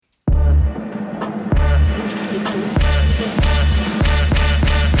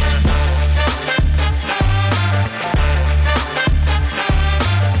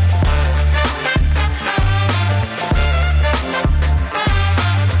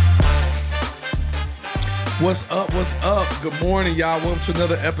What's up? What's up? Good morning, y'all. Welcome to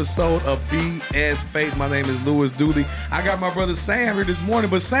another episode of Be As Faith. My name is Louis Dooley. I got my brother Sam here this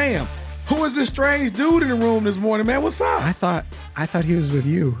morning. But Sam, who is this strange dude in the room this morning, man? What's up? I thought he was with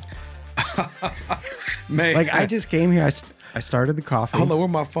you. Man, like I just came here. I started the coffee. Hold on, where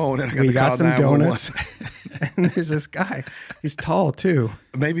my phone? And I got we to got call some 911. donuts, and there's this guy. He's tall too.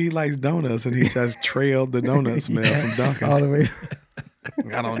 Maybe he likes donuts, and he just trailed the donut smell from Dunkin'. All the way.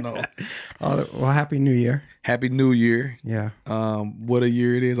 I don't know. Well, Happy New Year. Happy New Year. Yeah. What a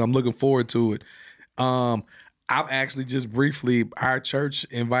year it is. I'm looking forward to it. I've actually just briefly, our church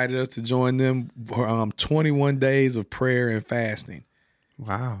invited us to join them for 21 days of prayer and fasting.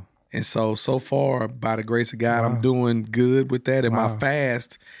 Wow. And so far, by the grace of God, Wow. I'm doing good with that. And Wow. my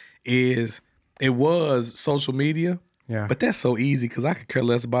fast was social media. Yeah. But that's so easy because I could care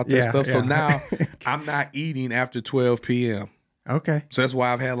less about that stuff. So yeah. now I'm not eating after 12 p.m. Okay. So that's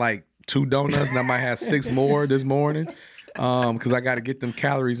why I've had like 2 donuts and I might have 6 more this morning because I got to get them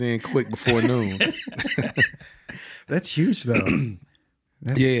calories in quick before noon. That's huge, though.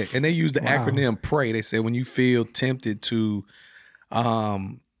 Yeah, and they use the Wow. acronym PRAY. They said when you feel tempted to,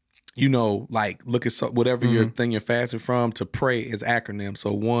 like look at whatever your thing you're fasting from, to pray is acronym.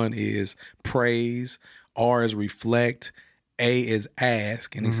 So 1 is praise, R is reflect, A is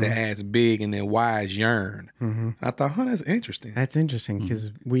ask, and he said ask big, and then Y is yearn. And I thought, that's interesting. That's interesting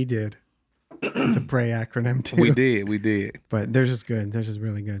because we did the pray acronym too. We did. But theirs is good. Theirs is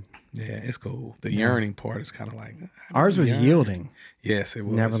really good. Yeah, it's cool. The yearning part is kind of like Ours was yearn? yielding. Yes, it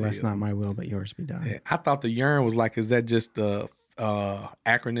was. Nevertheless, yielding. not my will, but yours be done. Yeah, I thought the yearn was like, is that just the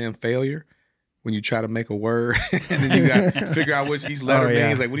acronym failure? When you try to make a word and then you got to figure out what each letter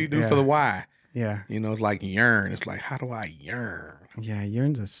means. Like, what do you do for the Y? Yeah. It's like yearn. It's like, how do I yearn? Yeah,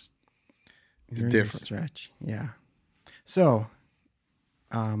 yearn's different. a stretch. Yeah. So,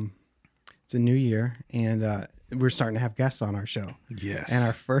 it's a new year, and we're starting to have guests on our show. Yes. And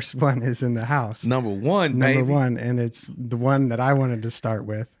our first one is in the house. Number one, baby. Number one, and it's the one that I wanted to start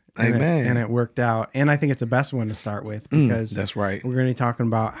with. And Amen. And it worked out. And I think it's the best one to start with because That's right. we're going to be talking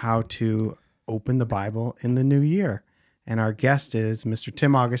about how to open the Bible in the new year. And our guest is Mr.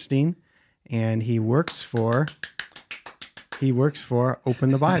 Tim Augustyn, and he works for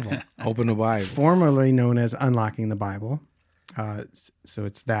Open the Bible. Open the Bible. Formerly known as Unlocking the Bible. So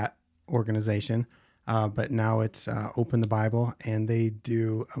it's that organization. But now it's Open the Bible, and they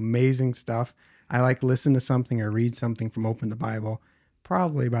do amazing stuff. I like listen to something or read something from Open the Bible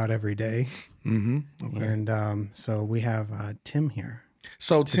probably about every day. Okay. And so we have Tim here.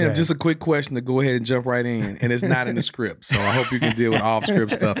 So, Tim, today. just a quick question to go ahead and jump right in. And it's not in the script, so I hope you can deal with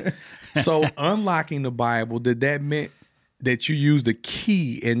off-script stuff. So, unlocking the Bible, did that mean that you used the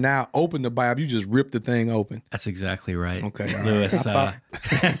key and now open the Bible? You just ripped the thing open. That's exactly right. Okay. Louis.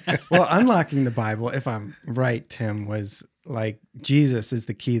 Well, unlocking the Bible, if I'm right, Tim, was like Jesus is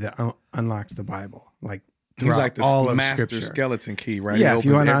the key that unlocks the Bible. Like He's like the all of master Scripture. skeleton key, right? Yeah, He if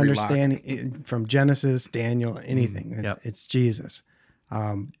you want to opens every lock. understand it, from Genesis, Daniel, anything, Yep. it's Jesus.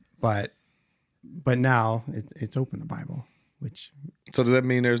 But now it's Open the Bible, which So does that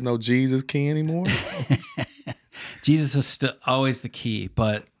mean there's no Jesus key anymore? Jesus is still always the key,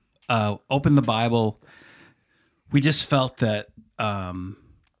 but open the Bible. We just felt that, in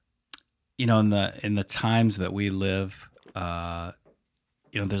the times that we live,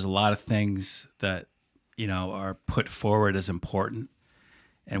 there's a lot of things that, are put forward as important.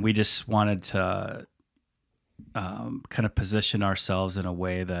 And we just wanted to kind of position ourselves in a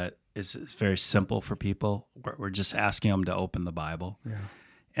way that is very simple for people. We're just asking them to open the Bible. yeah.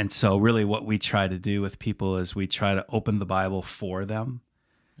 And so really what we try to do with people is we try to open the Bible for them.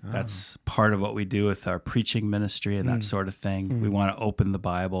 That's part of what we do with our preaching ministry and that sort of thing. We want to open the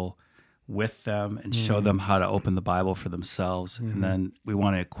Bible with them and show them how to open the Bible for themselves. And then we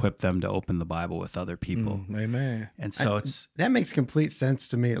want to equip them to open the Bible with other people. Amen. And so That makes complete sense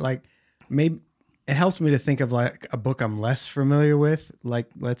to me. Like maybe it helps me to think of like a book I'm less familiar with, like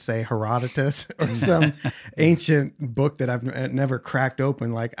let's say Herodotus or some ancient book that I've never cracked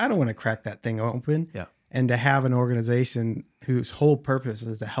open. Like I don't want to crack that thing open. Yeah. And to have an organization whose whole purpose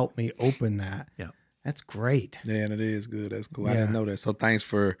is to help me open that. Yeah. That's great. Yeah, and it is good. That's cool. I Yeah. didn't know that. So thanks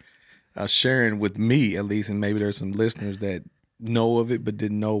for sharing with me, at least, and maybe there's some listeners that know of it but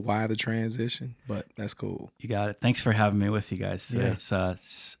didn't know why the transition. But that's cool. you got it. Thanks for having me with you guys today. Yeah.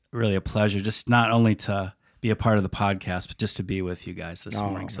 It's really a pleasure, just not only to be a part of the podcast, but just to be be with you guys this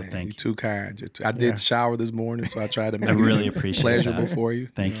morning. So man, thank you're you. too kind. I did shower this morning, so I tried to make I really it appreciate pleasurable that. for you.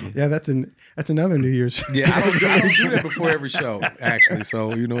 Thank you. Yeah, that's another New Year's. Yeah, I don't do that before every show, actually.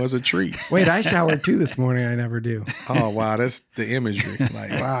 So, it's a treat. Wait, I showered too this morning. I never do. Oh, wow. That's the imagery.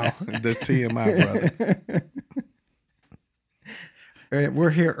 Like, Wow. That's TMI, brother. We're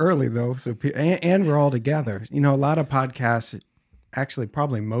here early though, so and we're all together. You know, a lot of podcasts, actually,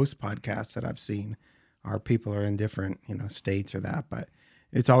 probably most podcasts that I've seen, are people are in different states or that. But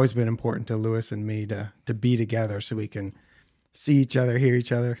it's always been important to Lewis and me to be together so we can see each other, hear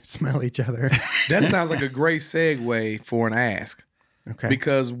each other, smell each other. That sounds like a great segue for an ask. Okay.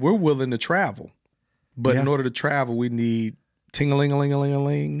 Because we're willing to travel, but in order to travel, we need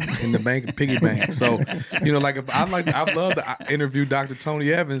ting-a-ling-a-ling-a-ling-a-ling in the bank, piggy bank. So, like I'd love to interview Dr.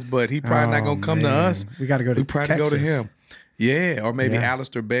 Tony Evans, but he probably not gonna come to us. We got to go to. We probably Texas. go to him. Yeah, or maybe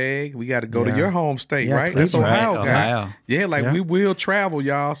Alistair Begg. We got to go to your home state, Yeah, right? That's Cleveland. Ohio, Right, guy. Ohio. Yeah, we will travel,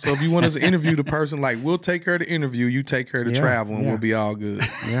 y'all. So if you want us to interview the person, we'll take her to interview, you take her to travel, and we'll be all good.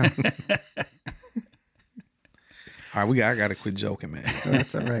 Yeah. All right, I gotta quit joking, man.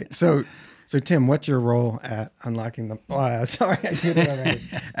 That's all right. So Tim, what's your role at unlocking the? Sorry, I did it already.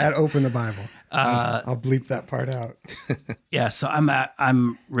 At Open the Bible. I'll bleep that part out. Yeah, so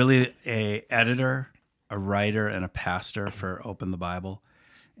I'm really a editor, a writer, and a pastor for Open the Bible,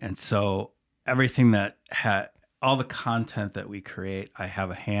 and so everything that all the content that we create, I have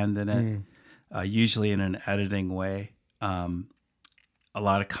a hand in it. Usually in an editing way. A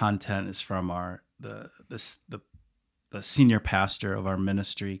lot of content is from the senior pastor of our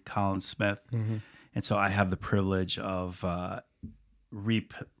ministry, Colin Smith. Mm-hmm. And so I have the privilege of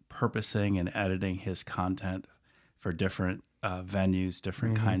repurposing and editing his content for different venues,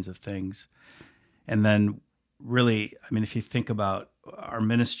 different kinds of things. And then really, if you think about our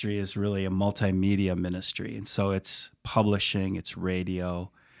ministry is really a multimedia ministry. And so it's publishing, it's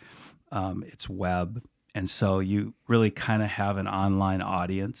radio, it's web. And so you really kind of have an online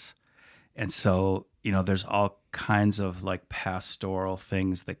audience. And so, there's all kinds of pastoral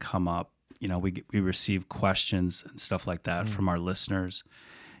things that come up. We receive questions and stuff like that from our listeners.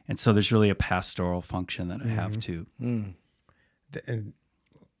 And so there's really a pastoral function that I have too. And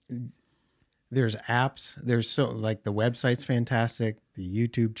there's apps. There's the website's fantastic, the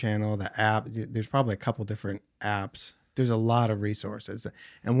YouTube channel, the app. There's probably a couple different apps. There's a lot of resources.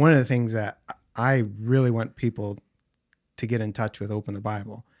 And one of the things that I really want people to get in touch with Open the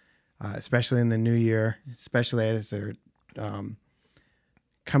Bible, especially in the new year, especially as they're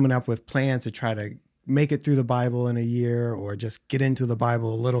coming up with plans to try to make it through the Bible in a year or just get into the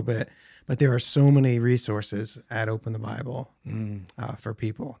Bible a little bit. But there are so many resources at Open the Bible for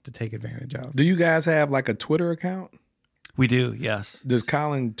people to take advantage of. Do you guys have a Twitter account? We do, yes. Does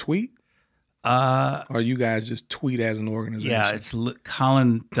Colin tweet? Or you guys just tweet as an organization? Yeah,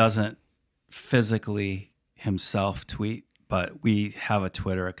 Colin doesn't physically himself tweet, but we have a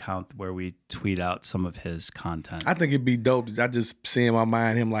Twitter account where we tweet out some of his content. I think it'd be dope. I just see in my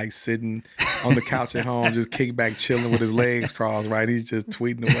mind him sitting on the couch at home, just kick back, chilling with his legs crossed, right? He's just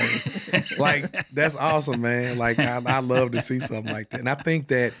tweeting away. That's awesome, man. I love to see something like that. And I think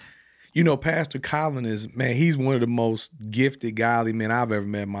that, Pastor Colin he's one of the most gifted, godly men I've ever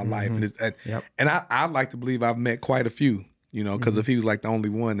met in my life. And I like to believe I've met quite a few, because if he was the only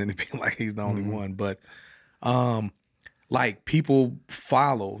one, then it'd be he's the only one. But people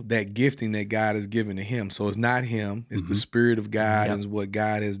follow that gifting that God has given to him. So it's not him, it's the Spirit of God and what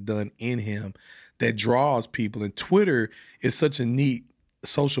God has done in him that draws people. And Twitter is such a neat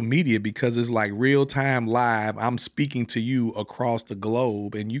social media because it's real time live. I'm speaking to you across the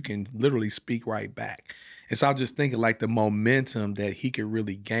globe and you can literally speak right back. And so I'm just thinking the momentum that he could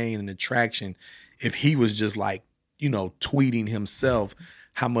really gain and attraction if he was just tweeting himself,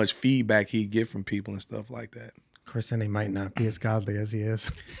 how much feedback he'd get from people and stuff like that. Of course, then he might not be as godly as he is.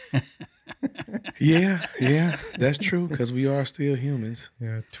 Yeah, that's true because we are still humans.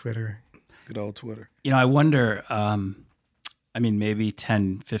 Yeah, Twitter. Good old Twitter. I wonder, maybe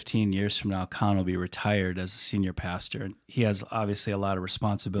 10, 15 years from now, Colin will be retired as a senior pastor. And he has obviously a lot of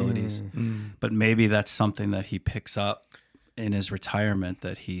responsibilities, but maybe that's something that he picks up in his retirement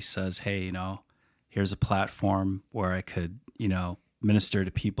that he says, hey, here's a platform where I could, minister to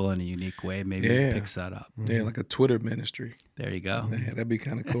people in a unique way. Maybe he picks that up. Yeah, like a Twitter ministry. There you go. Yeah, that'd be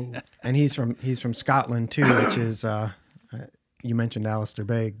kind of cool. And he's from Scotland too, which is you mentioned Alistair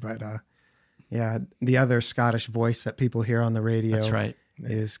Begg, but the other Scottish voice that people hear on the radio. That's right.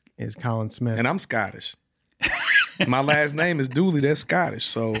 Is Colin Smith. And I'm Scottish. My last name is Dooley. That's Scottish.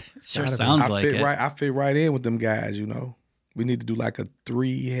 So sure sounds like it. I fit right in with them guys. We need to do a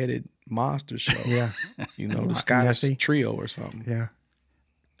 3-headed monster show. Yeah. The Scottish trio or something. Yeah.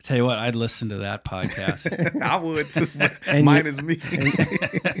 I tell you what, I'd listen to that podcast. I would too, minus me.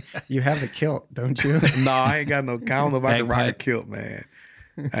 You have the kilt, don't you? No, I ain't got no. I don't know if I can rock a kilt, man.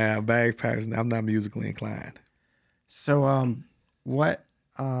 Bagpipes. I'm not musically inclined. So, what?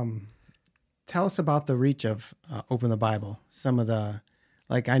 Tell us about the reach of Open the Bible. Some of the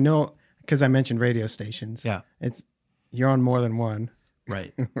Like I know because I mentioned radio stations. Yeah. You're on more than one.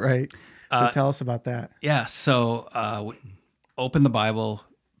 Right. Right. So tell us about that. Yeah. So Open the Bible,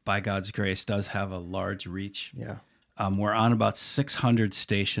 by God's grace, does have a large reach. Yeah. We're on about 600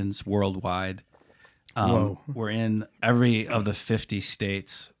 stations worldwide. Whoa. We're in every of the 50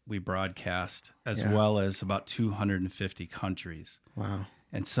 states we broadcast, as well as about 250 countries. Wow.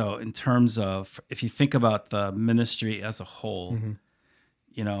 And so in terms of, if you think about the ministry as a whole,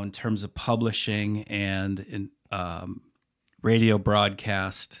 in terms of publishing and in radio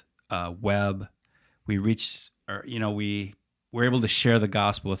broadcast, web, we reached, we were able to share the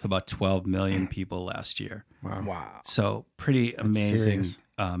gospel with about 12 million people last year. Wow. So pretty amazing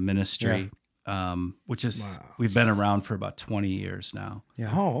ministry, which is, we've been around for about 20 years now.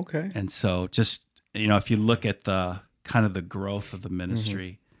 Yeah. Oh, okay. And so just, if you look at the kind of the growth of the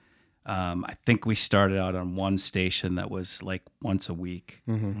ministry, I think we started out on one station that was like once a week.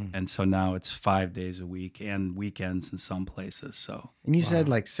 And so now it's 5 days a week and weekends in some places. So, and you said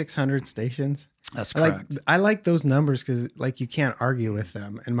like 600 stations? That's correct. I like those numbers because like you can't argue with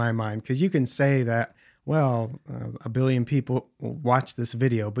them in my mind, because you can say that, well, 1 billion people watch this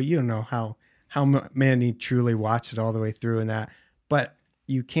video, but you don't know how many truly watched it all the way through and that. But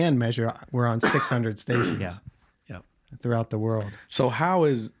you can measure, we're on 600 stations throughout the world. So how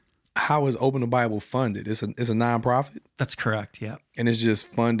is Open the Bible funded? It's a nonprofit? That's correct, yeah. And it's just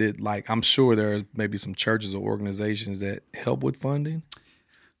funded, like, I'm sure there's maybe some churches or organizations that help with funding?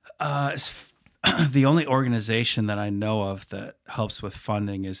 The only organization that I know of that helps with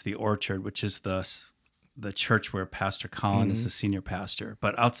funding is the Orchard, which is the church where Pastor Colin is the senior pastor.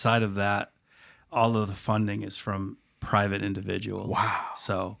 But outside of that, all of the funding is from private individuals. Wow.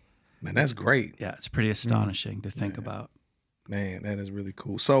 So, man, that's great. Yeah, it's pretty astonishing to think about. Man, that is really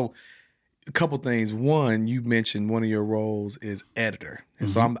cool. So a couple things. One, you mentioned one of your roles is editor. And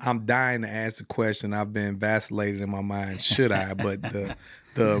so I'm dying to ask the question. I've been vacillated in my mind, should I? But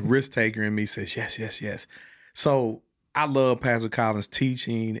the risk taker in me says, yes. So I love Pastor Colin's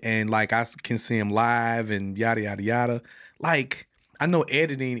teaching, and like I can see him live and yada, yada, yada. Like, I know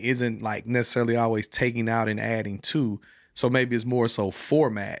editing isn't like necessarily always taking out and adding to. So maybe it's more so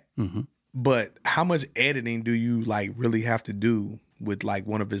format. But how much editing do you like really have to do with like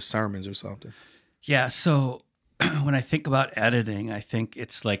one of his sermons or something? Yeah. So when I think about editing, I think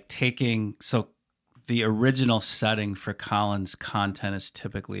it's like the original setting for Colin's content is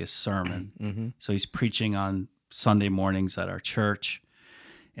typically a sermon. So he's preaching on Sunday mornings at our church.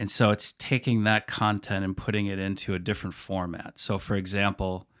 And so it's taking that content and putting it into a different format. So for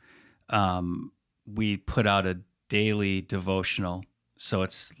example, we put out a daily devotional. So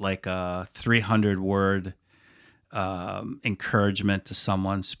it's like a 300-word encouragement to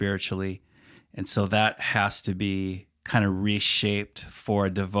someone spiritually. And so that has to be kind of reshaped for a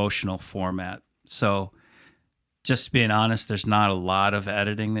devotional format. So just being honest, there's not a lot of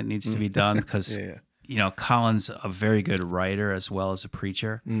editing that needs to be done because, Colin's a very good writer as well as a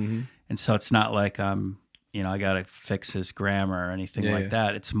preacher. And so it's not like I got to fix his grammar or anything like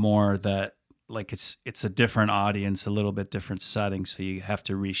that. It's more that like it's a different audience, a little bit different setting, so you have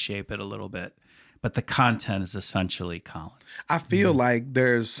to reshape it a little bit. But the content is essentially Colin. I feel like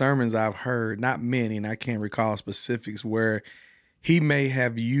there's sermons I've heard, not many, and I can't recall specifics, where he may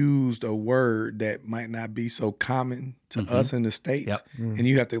have used a word that might not be so common to us in the States, and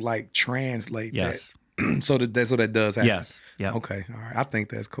you have to like translate that. So that does happen. Yes. Yeah. Okay. All right. I think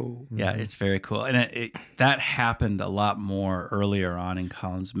that's cool. Yeah, it's very cool. And that happened a lot more earlier on in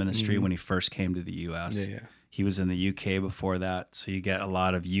Colin's ministry when he first came to the U.S. Yeah. He was in the UK before that, so you get a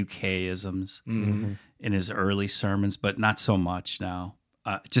lot of UK-isms in his early sermons, but not so much now.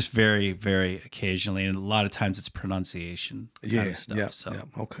 Just very, very occasionally, and a lot of times it's pronunciation kind of stuff.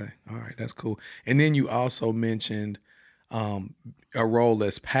 Okay. All right. That's cool. And then you also mentioned a role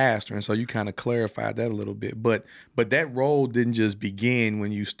as pastor, and so you kind of clarified that a little bit. But that role didn't just begin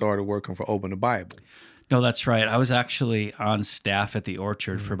when you started working for Open the Bible. No, that's right. I was actually on staff at the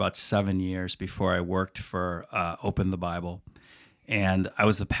Orchard for about 7 years before I worked for Open the Bible, and I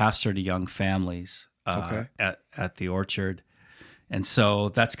was the pastor to young families at the Orchard, and so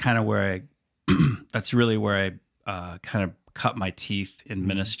that's kind of where that's really where I kind of cut my teeth in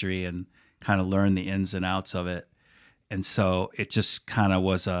ministry and kind of learned the ins and outs of it. And so it just kind of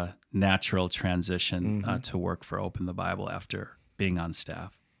was a natural transition to work for Open the Bible after being on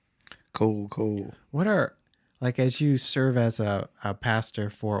staff. Cool. What are, like, as you serve as a pastor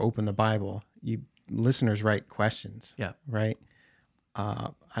for Open the Bible, listeners write questions. Yeah. Right?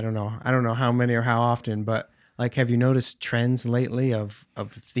 I don't know how many or how often, but like, have you noticed trends lately of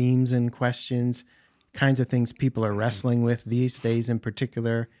themes and questions? kinds of things people are wrestling with these days in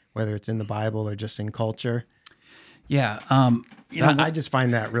particular, whether it's in the Bible or just in culture? Yeah. I just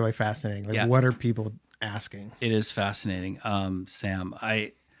find that really fascinating. Like, Yeah. what are people asking? It is fascinating, Sam.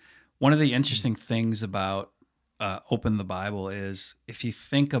 One of the interesting things about Open the Bible is if you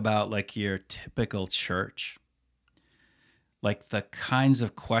think about like your typical church, like the kinds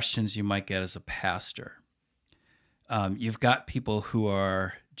of questions you might get as a pastor. You've got people who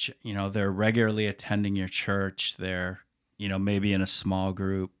are, they're regularly attending your church. They're, maybe in a small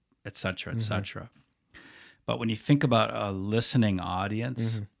group, et cetera, et cetera. But when you think about a listening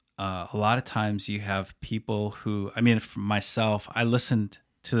audience, a lot of times you have people who, for myself, I listened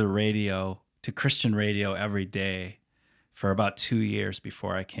to the radio, to Christian radio every day for about 2 years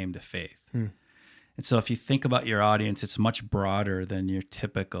before I came to faith. And so if you think about your audience, it's much broader than your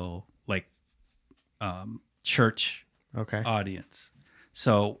typical church audience.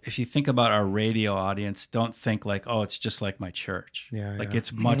 So if you think about our radio audience, don't think like, oh, it's just like my church.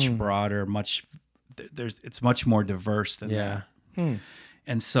 It's much broader, it's much more diverse than that.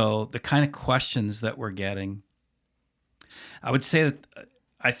 And so the kind of questions that we're getting, I would say that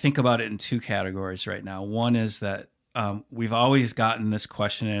I think about it in two categories right now. One is that we've always gotten this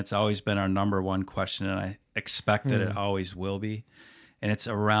question, and it's always been our number one question, and I expect that it always will be. And it's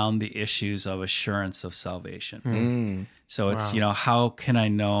around the issues of assurance of salvation. So it's, how can I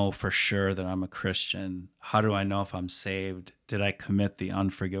know for sure that I'm a Christian? How do I know if I'm saved? Did I commit the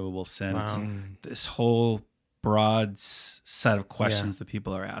unforgivable sins? This whole broad set of questions that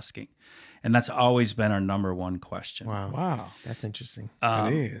people are asking. And that's always been our number one question. Wow. That's interesting.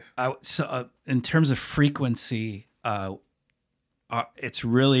 It is. So in terms of frequency, it's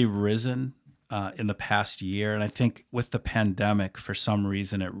really risen in the past year. And I think with the pandemic, for some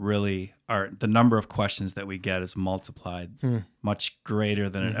reason, the number of questions that we get is multiplied much greater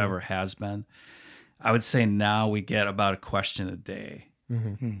than it ever has been. I would say now we get about a question a day.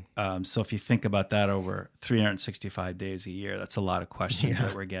 So if you think about that over 365 days a year, that's a lot of questions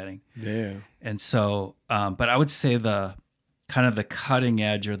that we're getting. Yeah. And so, but I would say the kind of the cutting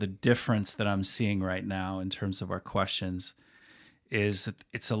edge or the difference that I'm seeing right now in terms of our questions is that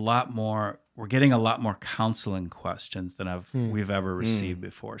it's a lot more, we're getting a lot more counseling questions than we've ever received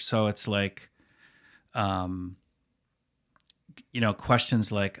before. So it's like,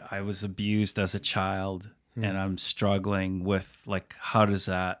 questions like, I was abused as a child and I'm struggling with like, how does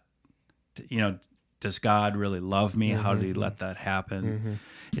that, does God really love me? How did he let that happen?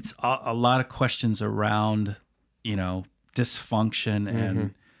 It's a lot of questions around, dysfunction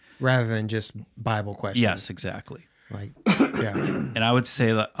and rather than just Bible questions. Yes, exactly. And I would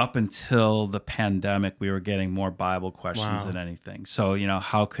say that up until the pandemic, we were getting more Bible questions than anything. So,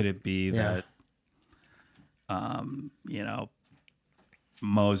 how could it be that,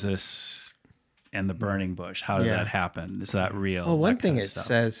 Moses and the burning bush, how did that happen? Is that real? Well, one thing it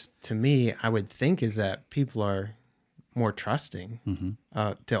says to me, I would think, is that people are more trusting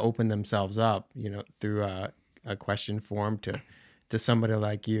to open themselves up, through a question form to somebody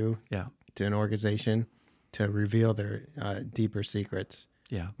like you, to an organization, to reveal their deeper secrets.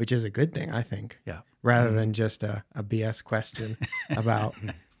 Which is a good thing, I think. Rather than just a BS question about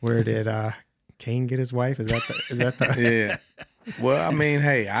where did Cain get his wife? Is that the Yeah. Well,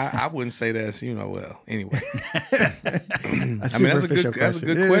 hey, I wouldn't say that's, anyway. That's a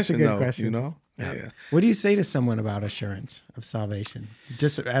good question, though. Question. Yeah. What do you say to someone about assurance of salvation?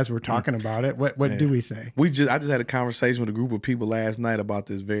 Just as we're talking about it, what do we say? I just had a conversation with a group of people last night about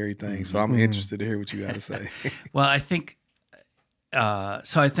this very thing, so I'm interested to hear what you got to say. Well, I think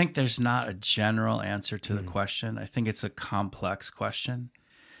I think there's not a general answer to the question. I think it's a complex question,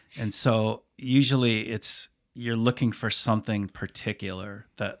 and so usually you're looking for something particular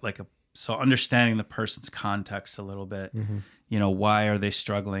that so understanding the person's context a little bit, why are they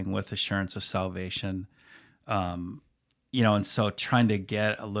struggling with assurance of salvation? And so trying to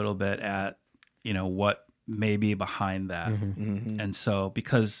get a little bit at, what may be behind that. And so,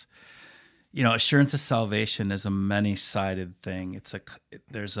 because, assurance of salvation is a many-sided thing.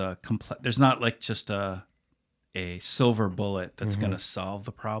 There's not like just a silver bullet that's going to solve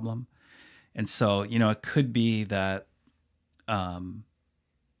the problem. And so, it could be that, in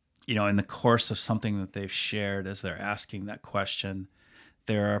the course of something that they've shared as they're asking that question,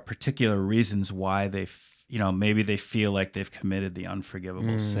 there are particular reasons why maybe they feel like they've committed the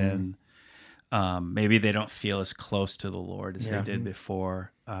unforgivable sin. Maybe they don't feel as close to the Lord as they did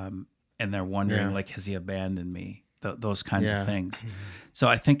before. And they're wondering, has he abandoned me? Those kinds of things. So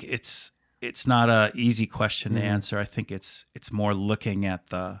I think it's not an easy question to answer. I think it's more looking at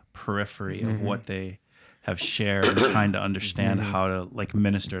the periphery of what they have shared and trying to understand how to like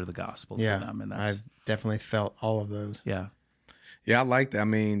minister the gospel to them. And that's, I've definitely felt all of those. yeah. Yeah, I like that. I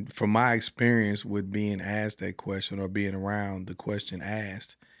mean, from my experience with being asked that question or being around the question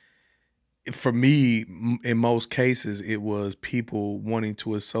asked, for me, in most cases, it was people wanting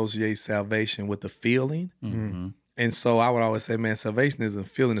to associate salvation with a feeling. Mm-hmm. And so I would always say, man, salvation isn't a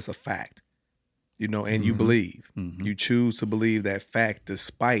feeling, it's a fact. You know, and you believe. Mm-hmm. You choose to believe that fact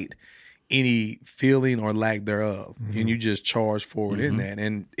despite any feeling or lack thereof. And you just charge forward in that.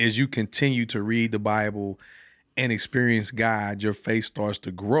 And as you continue to read the Bible and experience God, your faith starts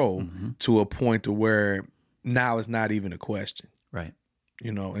to grow to a point to where now it's not even a question. Right.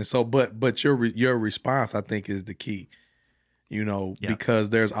 You know, and so, but your response, I think, is the key. You know, because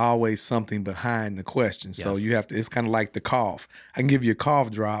there's always something behind the question. So you have to, it's kind of like the cough. I can give you a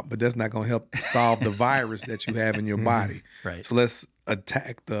cough drop, but that's not going to help solve the virus that you have in your body. Right. So let's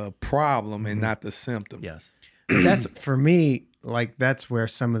attack the problem and not the symptom. Yes. But that's, for me, like that's where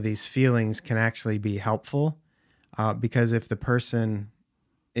some of these feelings can actually be helpful. Because if the person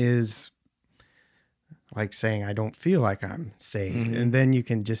is like saying, I don't feel like I'm saved, and then you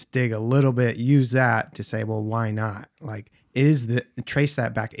can just dig a little bit, use that to say, well, why not? Like, trace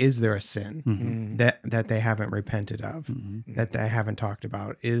that back. Is there a sin that they haven't repented of, that they haven't talked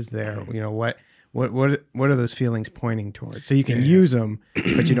about? Is there, you know, what are those feelings pointing towards? So you can use them,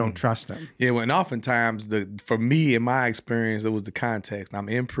 but you don't trust them. Yeah, well, and oftentimes, for me, in my experience, it was the context. I'm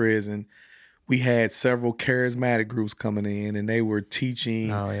in prison. We had several charismatic groups coming in, and they were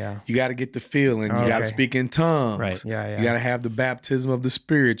teaching. Oh, yeah. You got to get the feeling. You got to speak in tongues. Right. Yeah. You got to have the baptism of the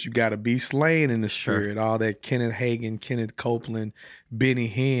Spirit. You got to be slain in the Spirit. All that Kenneth Hagin, Kenneth Copeland, Benny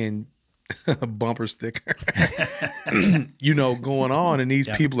Hinn bumper sticker, you know, going on. And these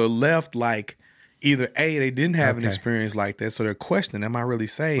people are left like either A, they didn't have an experience like that, so they're questioning, am I really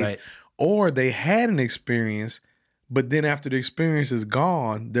saved? Right. Or they had an experience, but then after the experience is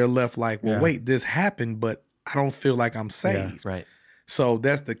gone, they're left like, well, wait, this happened, but I don't feel like I'm saved. Yeah, right. So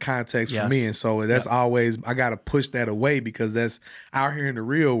that's the context for me. And so that's always, I got to push that away because that's out here in the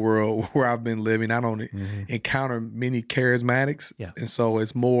real world where I've been living. I don't encounter many charismatics. Yeah. And so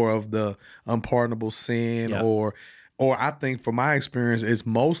it's more of the unpardonable sin or I think from my experience, it's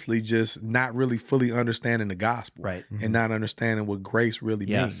mostly just not really fully understanding the gospel and not understanding what grace really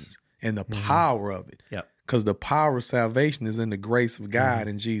means and the power of it. Yep. Because the power of salvation is in the grace of God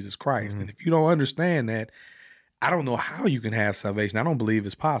in Jesus Christ. And if you don't understand that, I don't know how you can have salvation. I don't believe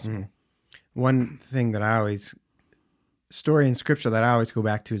it's possible. One thing that story in scripture that I always go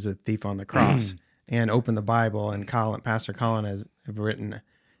back to is the thief on the cross and open the Bible. And Pastor Colin has written,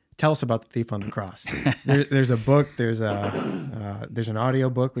 tell us about the thief on the cross. There's a book, there's an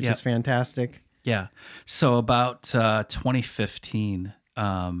audio book, which is fantastic. Yeah. So about 2015,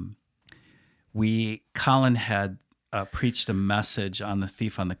 Colin had preached a message on the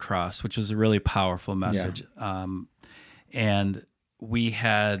thief on the cross, which was a really powerful message. Yeah. And we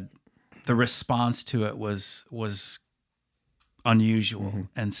had, the response to it was unusual.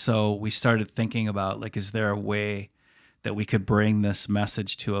 And so we started thinking about, like, is there a way that we could bring this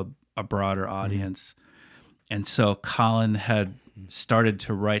message to a broader audience? And so Colin had started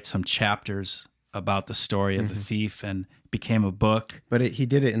to write some chapters about the story of the thief and became a book. But he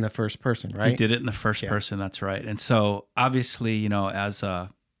did it in the first person, right? He did it in the first person, that's right. And so obviously, you know, as a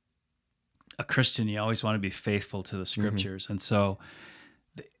Christian, you always want to be faithful to the scriptures. And so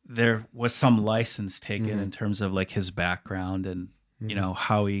there was some license taken in terms of like his background and, you know,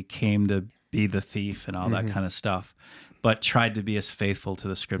 how he came to be the thief and all that kind of stuff, but tried to be as faithful to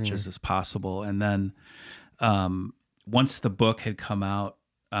the scriptures as possible. And then once the book had come out,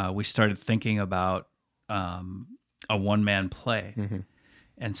 we started thinking about a one-man play.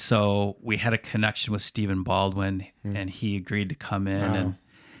 And so we had a connection with Stephen Baldwin, and he agreed to come in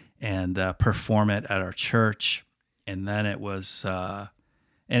and perform it at our church. And then it was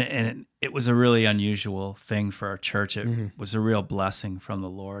and it was a really unusual thing for our church. It was a real blessing from the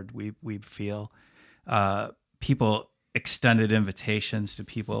Lord. We feel people extended invitations to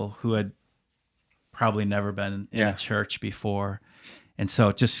people who had probably never been in a church before. And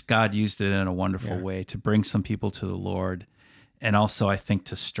so just God used it in a wonderful way to bring some people to the Lord. And also, I think,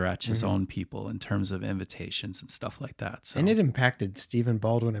 to stretch his own people in terms of invitations and stuff like that. So. And it impacted Stephen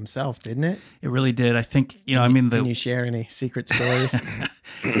Baldwin himself, didn't it? It really did. I think, can you share any secret stories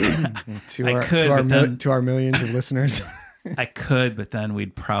to our millions of listeners? I could, but then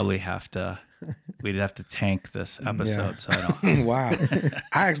we'd have to tank this episode. So I don't. Wow.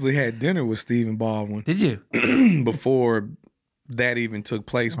 I actually had dinner with Stephen Baldwin. Did you? Before that even took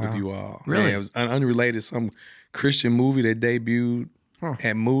place with you all. Really? Yeah, it was unrelated. Some Christian movie that debuted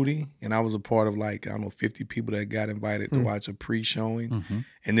at Moody, and I was a part of like, I don't know, 50 people that got invited to watch a pre-showing.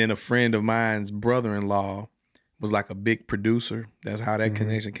 And then a friend of mine's brother-in-law was like a big producer. That's how that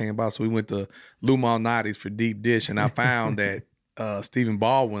connection came about. So we went to Lou Malnati's for Deep Dish, and I found that Stephen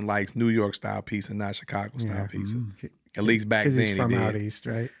Baldwin likes New York style pizza, not Chicago style pizza. At least back then, he's from out east,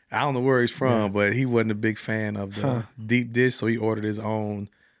 right? I don't know where he's from, but he wasn't a big fan of the deep dish, so he ordered his own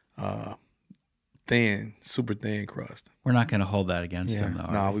super thin crust. We're not going to hold that against him,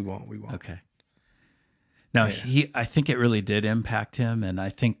 though. No, we won't. We won't. Okay. Now, I think it really did impact him, and I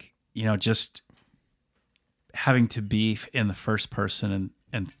think, just having to be in the first person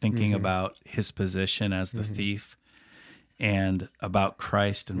and thinking about his position as the thief and about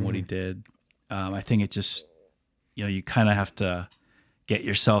Christ and what he did, I think it just, you kind of have to get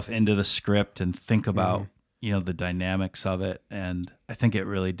yourself into the script and think about, the dynamics of it. And I think it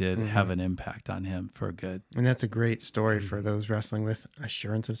really did have an impact on him for good. And that's a great story for those wrestling with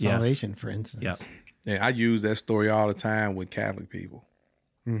assurance of salvation, for instance. Yep. Yeah, I use that story all the time with Catholic people,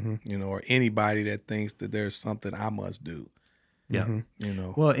 or anybody that thinks that there's something I must do. Yeah.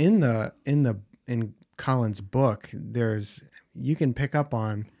 Well, in Colin's book, you can pick up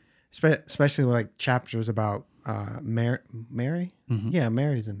on, especially like chapters about Mary. Yeah,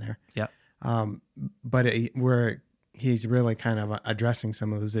 Mary's in there. Yeah. But where he's really kind of addressing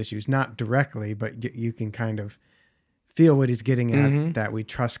some of those issues, not directly, but you can kind of feel what he's getting at, that we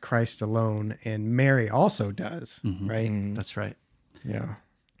trust Christ alone, and Mary also does, right? That's right. Yeah.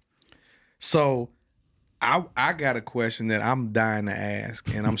 So I got a question that I'm dying to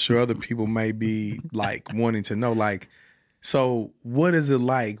ask, and I'm sure other people may be like wanting to know, like, so what is it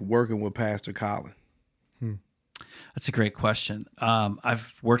like working with Pastor Colin? That's a great question.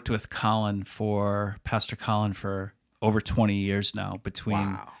 I've worked with Pastor Colin for over 20 years now,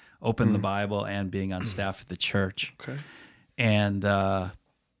 between Open the Bible and being on staff at the church. Okay. And,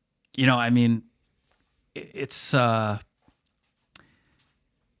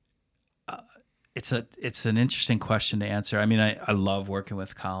 it's an interesting question to answer. I mean, I love working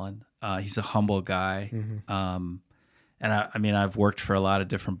with Colin. He's a humble guy. And I've worked for a lot of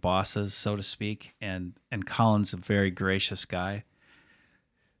different bosses, so to speak, and Colin's a very gracious guy.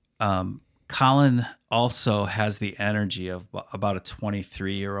 Colin also has the energy of about a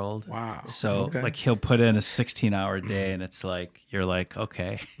 23-year-old. Wow. So like he'll put in a 16-hour day, and it's like, you're like,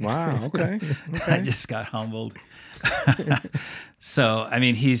 okay. Wow. Okay. I just got humbled. So, I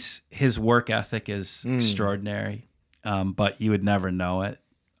mean, his work ethic is extraordinary, but you would never know it.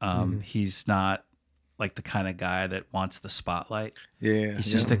 He's not like the kind of guy that wants the spotlight. Yeah.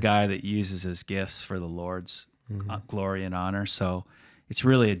 He's just a guy that uses his gifts for the Lord's glory and honor. So it's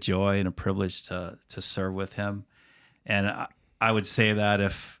really a joy and a privilege to serve with him. And I would say that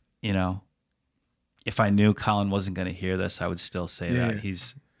if I knew Colin wasn't going to hear this, I would still say that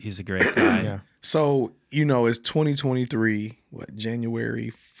he's a great guy. Yeah. So, it's 2023,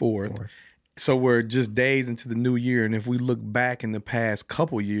 January 4th. So we're just days into the new year. And if we look back in the past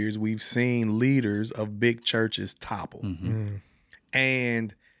couple years, we've seen leaders of big churches topple.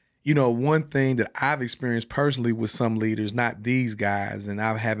 And, one thing that I've experienced personally with some leaders, not these guys, and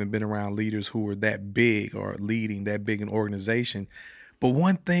I haven't been around leaders who are that big or leading that big an organization. But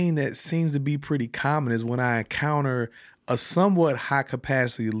one thing that seems to be pretty common is when I encounter a somewhat high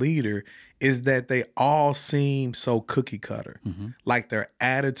capacity leader is that they all seem so cookie cutter. Like their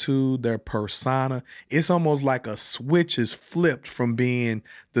attitude, their persona, it's almost like a switch is flipped from being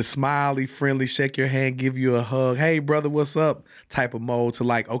the smiley, friendly, shake your hand, give you a hug, hey brother, what's up type of mode, to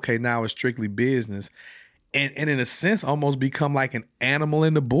like, okay, now it's strictly business. And in a sense almost become like an animal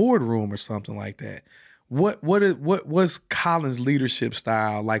in the boardroom or something like that. What's Colin's leadership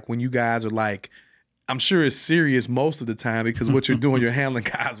style like when you guys are like, I'm sure it's serious most of the time because what you're doing, you're handling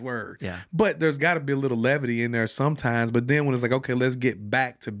God's word. Yeah. But there's got to be a little levity in there sometimes. But then when it's like, okay, let's get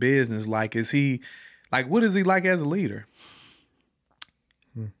back to business. Like, what is he like as a leader?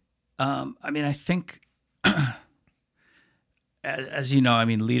 I think, as you know,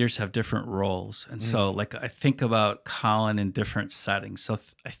 leaders have different roles. And so like, I think about Colin in different settings. So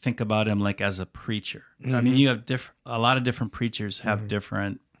I think about him like as a preacher. You have a lot of different preachers have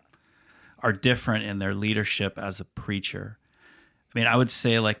are different in their leadership as a preacher. I would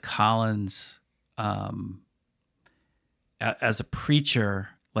say like Colin's, as a preacher,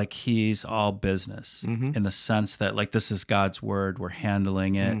 like he's all business in the sense that like, this is God's word. We're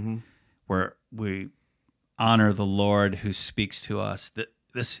handling it. We honor the Lord who speaks to us.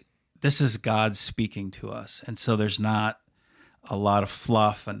 This is God speaking to us. And so there's not a lot of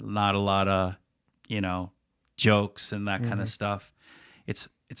fluff and not a lot of, jokes and that kind of stuff.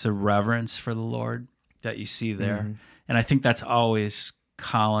 It's a reverence for the Lord that you see there. And I think that's always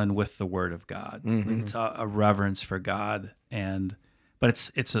Colin with the Word of God. Mm-hmm. It's a reverence for God, but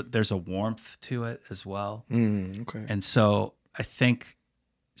there's a warmth to it as well. Okay. And so I think,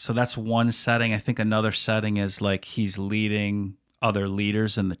 so that's one setting. I think another setting is like he's leading other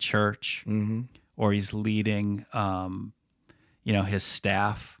leaders in the church, or he's leading, his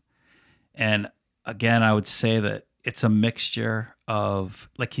staff. And again, I would say that it's a mixture of,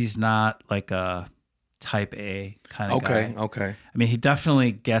 like, he's not like a type A kind of guy. Okay. I mean, he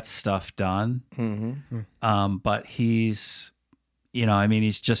definitely gets stuff done, but he's,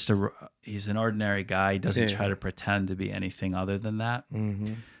 he's an ordinary guy. He doesn't try to pretend to be anything other than that.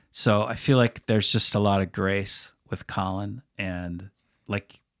 So I feel like there's just a lot of grace with Colin, and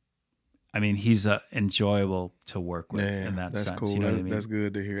he's enjoyable to work with in that sense. Cool. You know what I mean? That's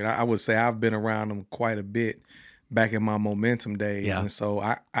good to hear. And I would say I've been around him quite a bit back in my momentum days. Yeah. And so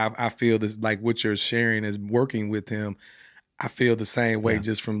I feel this, like what you're sharing is working with him. I feel the same way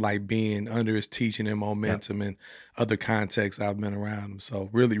just from like being under his teaching and momentum and other contexts I've been around him. So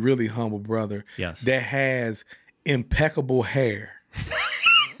really, really humble brother that has impeccable hair.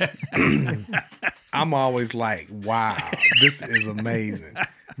 I'm always like, wow, this is amazing.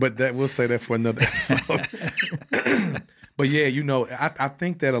 But we'll say that for another episode. But yeah, I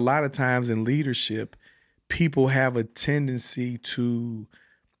think that a lot of times in leadership, people have a tendency to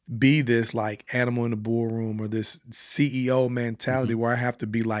be this like animal in the bullroom, or this CEO mentality where I have to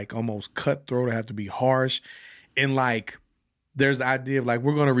be like almost cutthroat, I have to be harsh. And like, there's the idea of like,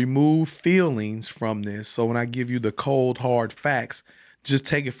 we're going to remove feelings from this. So when I give you the cold, hard facts, just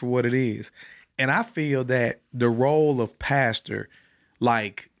take it for what it is. And I feel that the role of pastor,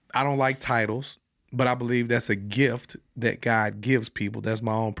 like, I don't like titles, but I believe that's a gift that God gives people. That's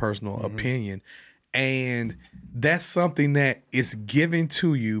my own personal opinion. And that's something that is given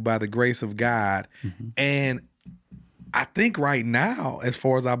to you by the grace of God. And I think right now, as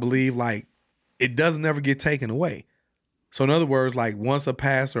far as I believe, like, it doesn't ever get taken away. So in other words, like, once a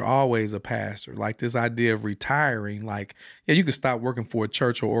pastor, always a pastor. Like, this idea of retiring, like, yeah, you can stop working for a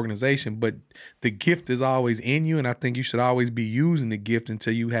church or organization, but the gift is always in you. And I think you should always be using the gift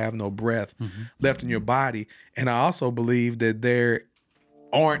until you have no breath left in your body. And I also believe that there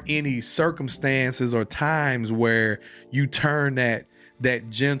aren't any circumstances or times where you turn that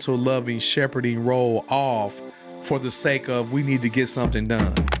gentle, loving, shepherding role off for the sake of, we need to get something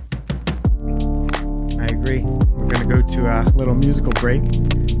done. I agree. We're going to go to a little musical break.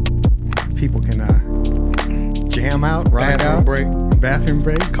 People can jam out, rock out. Bathroom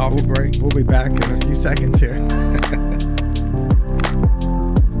break. Coffee break. We'll be back in a few seconds here.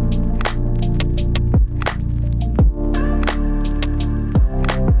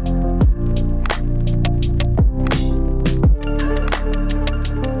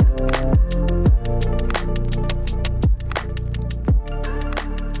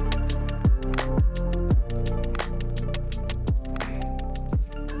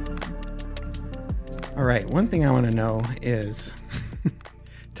 All right. One thing I want to know is,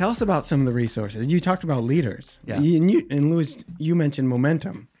 tell us about some of the resources. You talked about leaders. Yeah. And Louis, you mentioned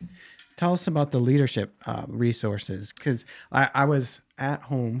momentum. Tell us about the leadership resources, because I was at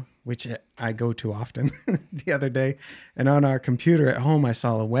home, which I go to often, the other day, and on our computer at home, I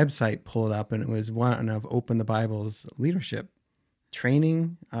saw a website pulled up, and it was one of Open the Bible's leadership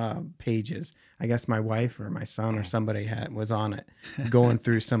training pages. I guess my wife or my son or somebody was on it, going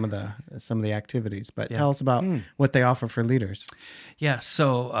through some of the activities. But tell us about what they offer for leaders. Yeah.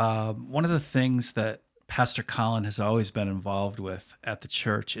 So one of the things that Pastor Colin has always been involved with at the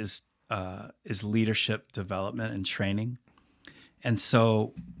church is leadership development and training. And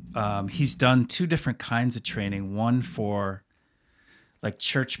so he's done two different kinds of training. One for like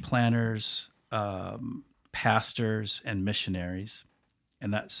church planners, pastors, and missionaries.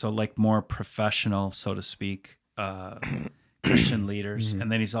 And that, so like more professional, so to speak, Christian leaders.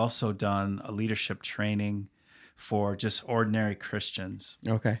 And then he's also done a leadership training for just ordinary Christians.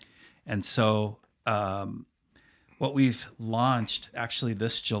 Okay. And so what we've launched actually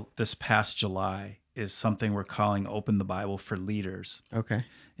this past July is something we're calling Open the Bible for Leaders. Okay.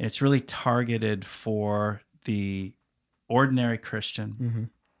 And it's really targeted for the ordinary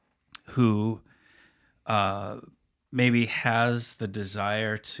Christian who maybe has the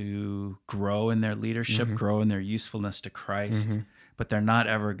desire to grow in their leadership, grow in their usefulness to Christ, but they're not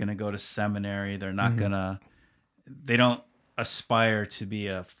ever going to go to seminary. They're not they don't aspire to be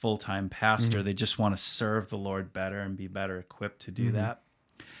a full-time pastor. They just want to serve the Lord better and be better equipped to do that.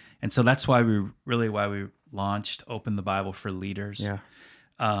 And so that's why we launched Open the Bible for Leaders. Yeah.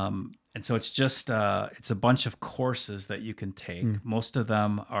 And so it's just it's a bunch of courses that you can take. Most of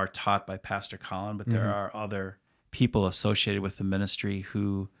them are taught by Pastor Colin, but there are other people associated with the ministry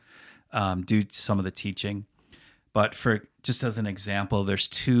who do some of the teaching. But for just as an example, there's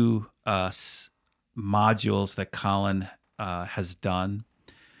two modules that Colin has done.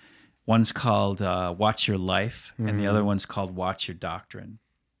 One's called Watch Your Life, and the other one's called Watch Your Doctrine.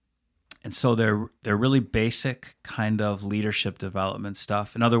 And so they're really basic kind of leadership development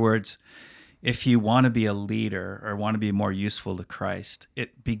stuff. In other words, if you want to be a leader or want to be more useful to Christ,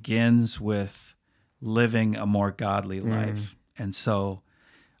 it begins with living a more godly life. And so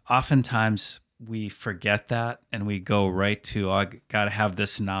oftentimes we forget that and we go right to, I got to have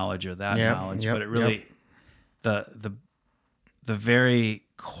this knowledge or that knowledge. But it really, the very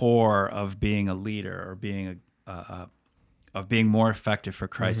core of being a leader or being of being more effective for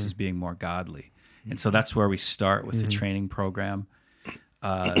Christ is being more godly. And so that's where we start with the training program.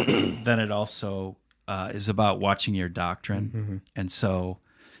 Then it also is about watching your doctrine. And so,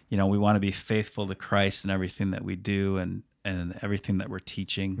 we want to be faithful to Christ in everything that we do and everything that we're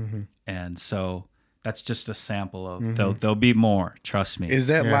teaching. And so that's just a sample of, there'll be more, trust me. Is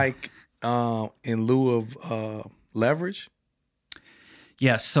that like in lieu of leverage?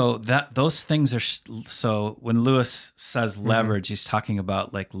 Yeah, so those things are so when Lewis says leverage, he's talking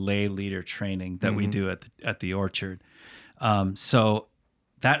about like lay leader training that we do at the Orchard. So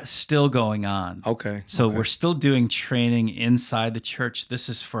that's still going on. Okay. So we're still doing training inside the church. This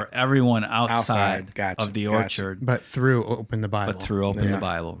is for everyone outside of the Orchard, but through Open the Bible. The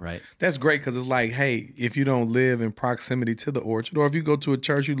Bible, right? That's great because it's like, hey, if you don't live in proximity to the Orchard, or if you go to a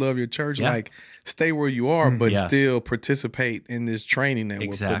church, you love your church, like stay where you are, but still participate in this training that we're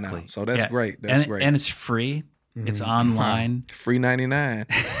putting out. So that's great. That's great. And it's free. It's online. Free 99.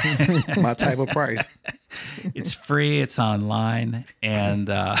 My type of price. It's free. It's online. And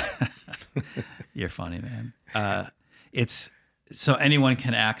you're funny, man. It's so anyone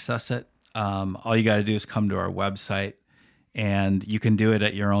can access it. All you got to do is come to our website, and you can do it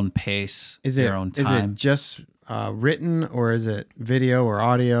at your own pace, your own time. Is it just written, or is it video or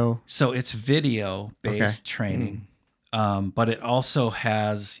audio? So it's video-based training. But it also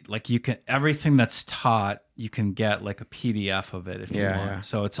has everything that's taught, you can get like a PDF of it if you want. Yeah.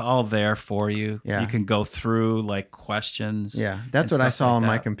 So it's all there for you. Yeah. You can go through like questions. Yeah. That's what I saw on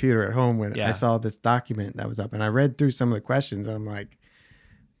my computer at home when I saw this document that was up, and I read through some of the questions, and I'm like,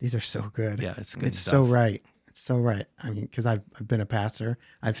 these are so good. Yeah. It's good. It's so right. It's so right. I mean, cause I've been a pastor,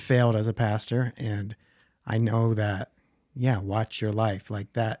 I've failed as a pastor, and I know that, watch your life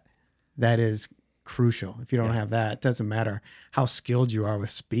like that. That is crucial. If you don't have that, it doesn't matter how skilled you are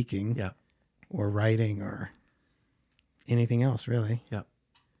with speaking or writing or anything else, really. Yeah.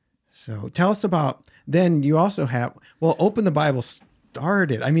 So tell us about, then you also have, Open the Bible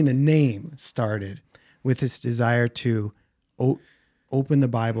started, the name started with this desire to open the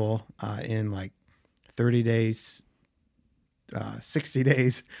Bible in like 30 days, 60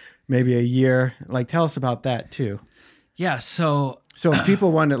 days, maybe a year. Like, tell us about that too. Yeah. So if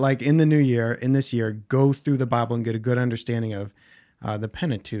people want to, like, in this year, go through the Bible and get a good understanding of the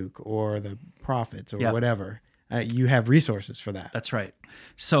Pentateuch or the prophets or whatever, you have resources for that. That's right.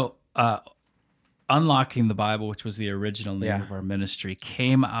 So Unlocking the Bible, which was the original name of our ministry,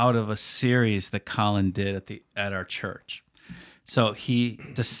 came out of a series that Colin did at our church. So he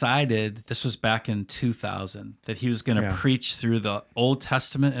decided, this was back in 2000, that he was going to preach through the Old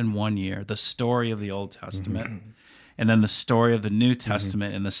Testament in 1 year, the story of the Old Testament, and then the story of the New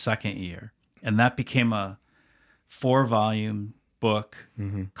Testament in the second year. And that became a 4-volume book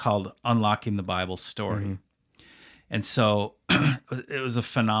called Unlocking the Bible Story. And so it was a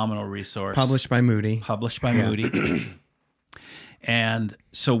phenomenal resource. Published by Moody. And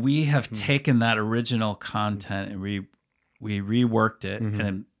so we have taken that original content and we reworked it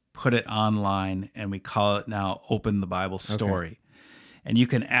and put it online, and we call it now Open the Bible Story. Okay. And you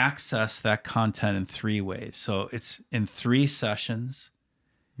can access that content in 3 ways. So it's in 3 sessions,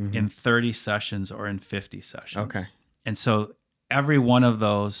 in 30 sessions, or in 50 sessions. Okay. And so every one of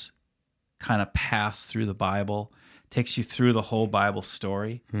those kind of pass through the Bible, takes you through the whole Bible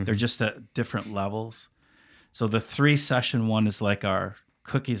story. They're just at different levels. So the 3-session one is like our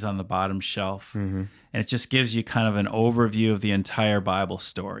cookies on the bottom shelf. And it just gives you kind of an overview of the entire Bible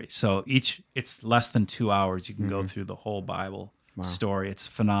story. So it's less than 2 hours. You can go through the whole Bible story. It's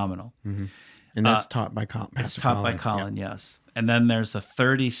phenomenal. And that's taught by Colin. It's taught by Colin, yes. And then there's the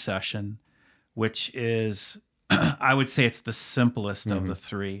 30 session, which is, I would say it's the simplest of the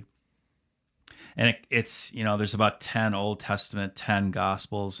 3. And it's, there's about 10 Old Testament, 10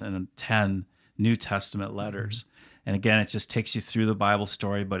 Gospels, and 10 New Testament letters. And again, it just takes you through the Bible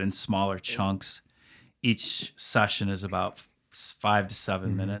story, but in smaller chunks. Each session is about 5 to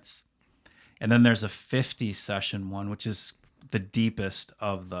 7 minutes. And then there's a 50 session one, which is the deepest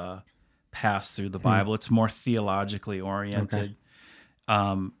of the pass through the Bible. It's more theologically oriented.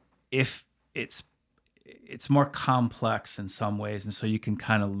 If it's more complex in some ways, and so you can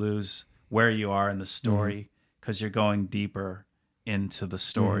kind of lose where you are in the story because you're going deeper into the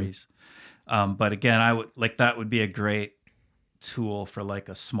stories. But again, I would like that would be a great tool for like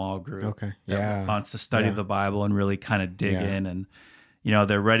a small group that wants to study the Bible and really kind of dig in, and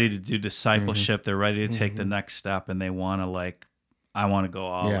they're ready to do discipleship, they're ready to take the next step, and they want to I want to go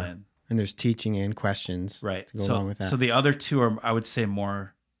all in. And there's teaching and questions right to go along with that. So the other two are, I would say,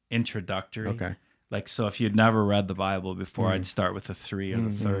 more introductory. So if you'd never read the Bible before, I'd start with the 3 or the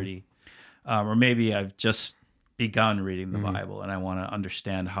 30. Or maybe I've just begun reading the Bible and I want to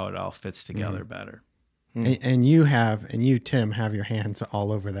understand how it all fits together better. And you, Tim, have your hands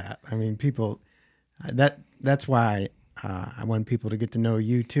all over that. I mean, people, that's why I want people to get to know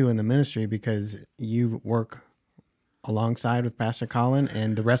you too in the ministry, because you work alongside with Pastor Colin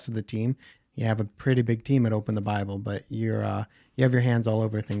and the rest of the team. You have a pretty big team at Open the Bible, but you have your hands all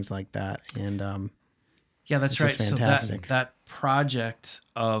over things like that. And yeah, that's right. Fantastic. So that project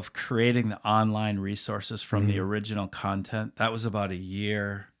of creating the online resources from the original content, that was about a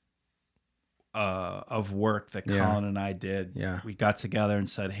year of work that Colin and I did. Yeah. We got together and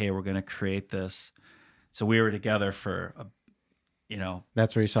said, hey, we're going to create this. So we were together for,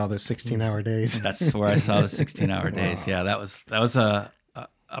 that's where you saw those 16-hour days. That's where I saw the 16-hour days. Yeah, that was a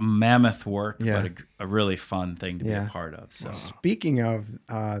mammoth work, but a really fun thing to be a part of. So speaking of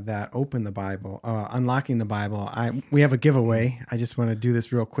that, Open the Bible, Unlocking the Bible, we have a giveaway. I just want to do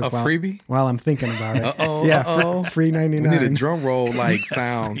this real quick. Freebie? While I'm thinking about it. Free 99. We need a drum roll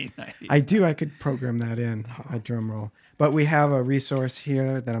sound. I do. I could program that in, a drum roll. But we have a resource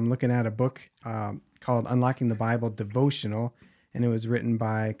here that I'm looking at, a book called Unlocking the Bible Devotional, and it was written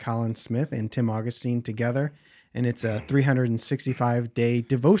by Colin Smith and Tim Augustyn together. And it's a 365-day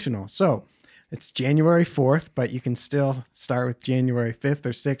devotional. So it's January 4th, but you can still start with January 5th or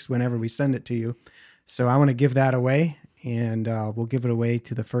 6th whenever we send it to you. So I want to give that away, and we'll give it away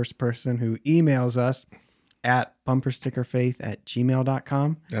to the first person who emails us at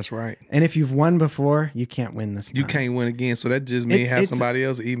bumperstickerfaith@gmail.com. That's right. And if you've won before, you can't win this time. You can't win again, so that just may have somebody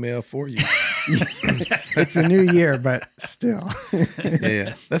else email for you. It's a new year, but still.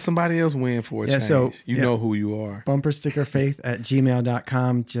 Yeah, let somebody else win for a change. So you know who you are.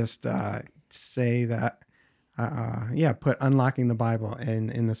 Bumperstickerfaith@gmail.com. Just say that. Put Unlocking the Bible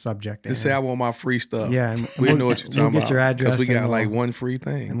in the subject. Just say I want my free stuff. Yeah, and we know what you're talking about. We'll get your address because we got like one free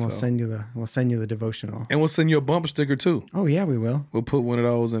thing, and we'll send you the devotional. And we'll send you a bumper sticker too. Oh yeah, we will. We'll put one of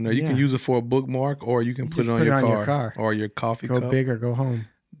those in there. You can use it for a bookmark, or you can put it on your car or your coffee cup. Go big or go home.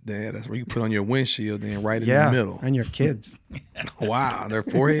 Yeah, that's where you can put on your windshield and right in the middle. And your kids. Wow, their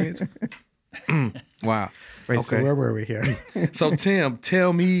foreheads. Wow. Wait, okay. So where were we here? So Tim,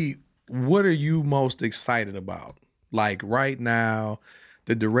 tell me, what are you most excited about? Like right now,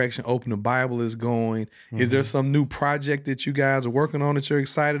 the direction Open the Bible is going. Is there some new project that you guys are working on that you're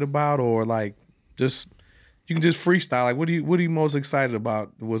excited about, or like just you can just freestyle? Like what are you most excited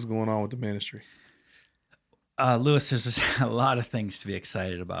about? What's going on with the ministry? Lewis, there's a lot of things to be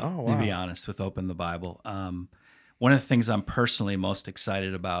excited about. To be honest, with Open the Bible. One of the things I'm personally most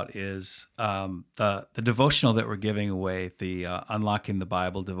excited about is the devotional that we're giving away, the Unlocking the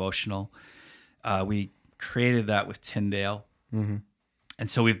Bible devotional. We created that with Tyndale. And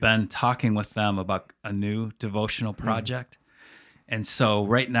so we've been talking with them about a new devotional project. And so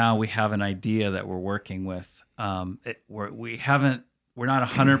right now we have an idea that we're working with. We're not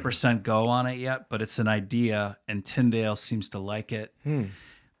 100% go on it yet, but it's an idea, and Tyndale seems to like it.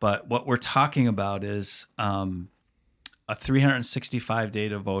 But what we're talking about is a 365-day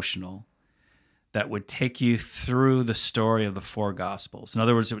devotional that would take you through the story of the four Gospels. In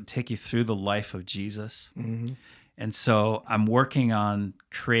other words, it would take you through the life of Jesus. And so I'm working on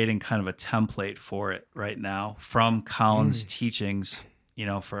creating kind of a template for it right now from Colin's teachings,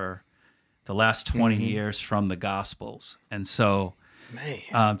 for the last 20 years from the Gospels. And so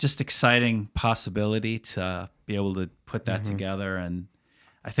just exciting possibility to be able to put that together. And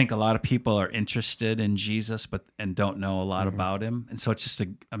I think a lot of people are interested in Jesus, and don't know a lot about him. And so it's just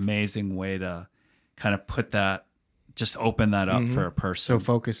an amazing way to kind of put that, just open that up for a person. So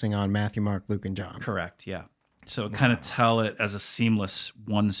focusing on Matthew, Mark, Luke, and John. Correct, yeah. So kind of tell it as a seamless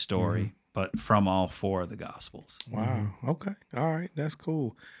one story, but from all four of the Gospels. Wow. Okay. All right. That's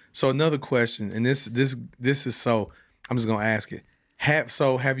cool. So another question, and this is so, I'm just gonna ask it.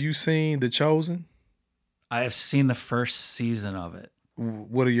 Have you seen The Chosen? I have seen the first season of it.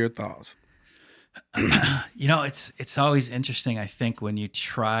 What are your thoughts? It's always interesting, I think, when you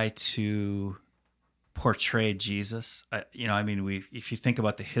try to portray Jesus. If you think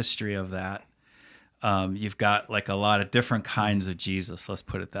about the history of that, you've got like a lot of different kinds of Jesus, let's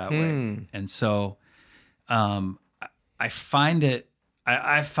put it that way. And so I found it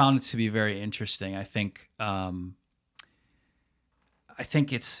to be very interesting. I think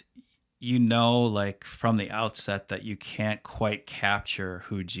it's, like from the outset that you can't quite capture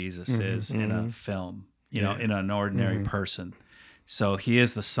who Jesus is in a film, in an ordinary person. So he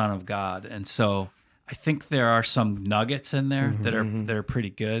is the Son of God. And so I think there are some nuggets in there that are pretty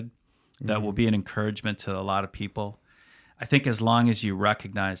good, that will be an encouragement to a lot of people. I think as long as you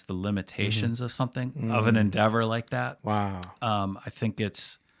recognize the limitations of something, of an endeavor like that, wow, I think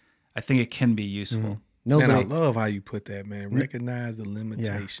it can be useful. Man, I love how you put that, man. Recognize the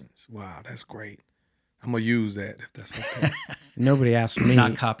limitations. Yeah. Wow, that's great. I'm gonna use that if that's okay. Nobody asked me. It's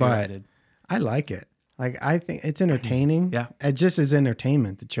not copyrighted. I like it. Like, I think it's entertaining. Yeah. It just is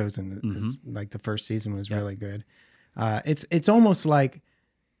entertainment. The Chosen is, like, the first season was really good. It's almost like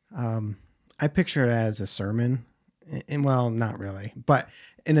I picture it as a sermon. And well, not really, but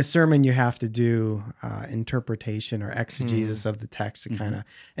in a sermon you have to do interpretation or exegesis of the text to kind of,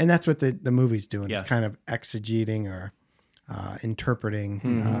 and that's what the movie's doing. Yes. It's kind of exegeting or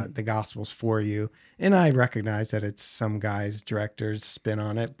interpreting the Gospels for you. And I recognize that it's some guy's director's spin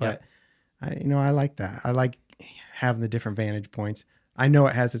on it, but I like that. I like having the different vantage points. I know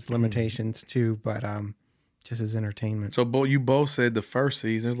it has its limitations too, but just as entertainment. So you both said the first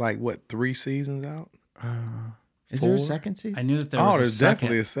season is like, what, 3 seasons out? Is there a second season? I knew that there was there's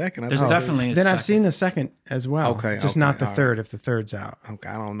definitely a second. There's definitely a Then second. I've seen the second as well. Okay. Just not the third, if the third's out. Okay,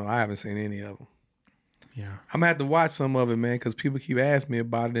 I don't know. I haven't seen any of them. Yeah. I'm going to have to watch some of it, man, because people keep asking me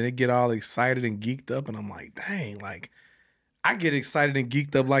about it, and they get all excited and geeked up, and I'm like, dang, like, I get excited and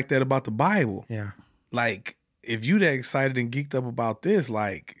geeked up like that about the Bible. Yeah. Like, if you that excited and geeked up about this,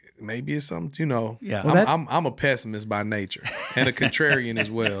 like, maybe it's something, Yeah. Well, I'm a pessimist by nature and a contrarian as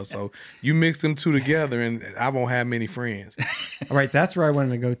well. So you mix them two together and I won't have many friends. All right. That's where I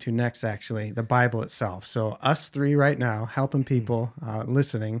wanted to go to next, actually, the Bible itself. So us three right now, helping people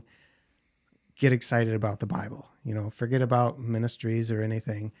listening, get excited about the Bible. Forget about ministries or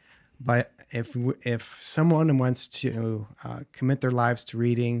anything. But if someone wants to commit their lives to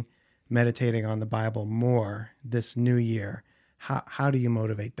reading, meditating on the Bible more this new year, how do you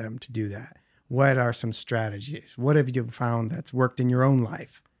motivate them to do that? What are some strategies? What have you found that's worked in your own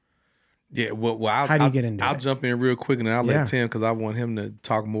life? Yeah, well, how do you get into it? I'll jump in real quick and I'll let Tim, because I want him to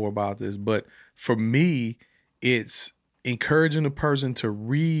talk more about this. But for me, it's encouraging a person to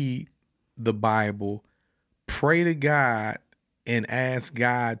read the Bible, pray to God, and ask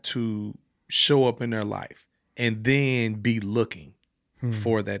God to show up in their life, and then be looking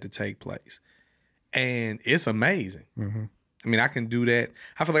for that to take place. And it's amazing. I mean, I can do that.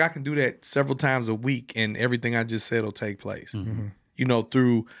 I feel like I can do that several times a week, and everything I just said will take place.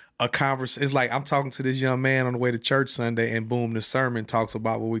 Through a conversation. It's like I'm talking to this young man on the way to church Sunday, and boom, the sermon talks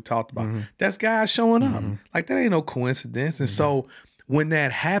about what we talked about. That's God showing up. Like, that ain't no coincidence. And so when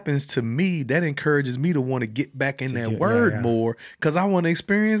that happens to me, that encourages me to want to get back in that word more, because I want to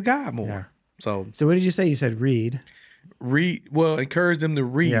experience God more. Yeah. So what did you say? You said read. Encourage them to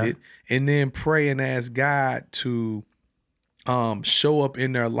read it, and then pray and ask God to show up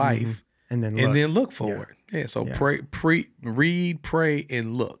in their life, and then look for it. Yeah. So read, pray,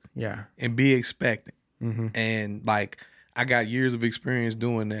 and look. Yeah. And be expectant. And like, I got years of experience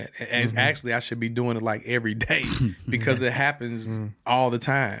doing that. And actually, I should be doing it like every day, because it happens all the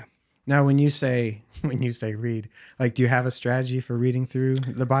time. Now, when you say read, like, do you have a strategy for reading through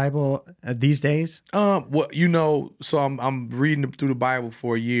the Bible these days? So I'm reading through the Bible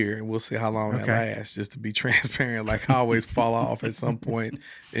for a year, and we'll see how long that lasts, just to be transparent. Like, I always fall off at some point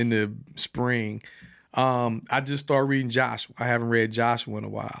in the spring. I just started reading Joshua. I haven't read Joshua in a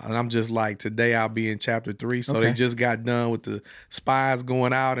while. And I'm just like, today I'll be in chapter 3. So they just got done with the spies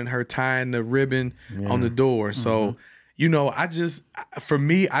going out and her tying the ribbon on the door. So, I just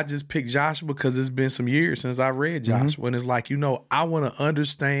picked Joshua because it's been some years since I read Joshua. And it's like, I want to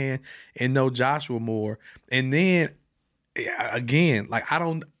understand and know Joshua more. And then again, like, I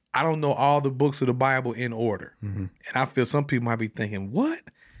don't know all the books of the Bible in order. And I feel some people might be thinking, what?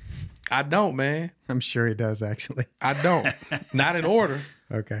 I don't, man. I'm sure he does, actually. I don't. Not in order.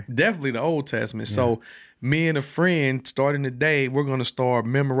 Okay. Definitely the Old Testament. Yeah. So me and a friend, starting today, we're going to start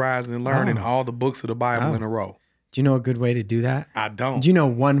memorizing and learning all the books of the Bible in a row. Do you know a good way to do that? I don't. Do you know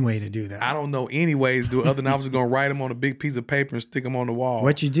one way to do that? I don't know any ways to do it, other than I was just going to write them on a big piece of paper and stick them on the wall.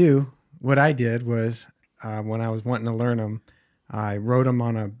 What I did was, when I was wanting to learn them, I wrote them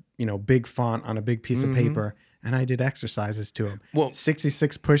on big font on a big piece of paper, and I did exercises to them. Well,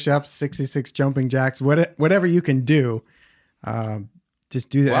 66 push-ups, 66 jumping jacks, whatever you can do. Just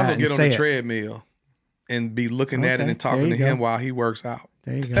do that. I was gonna and get on say the it. treadmill and be looking at it Okay, and talking to there you him go. while he works out.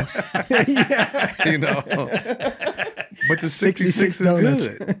 There you go. Yeah. You know, but the 66 is donuts.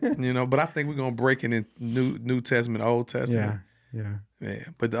 good. But I think we're gonna break it in New Testament, Old Testament. Yeah.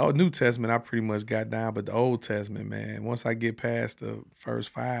 But the New Testament I pretty much got down. But the Old Testament, man, once I get past the first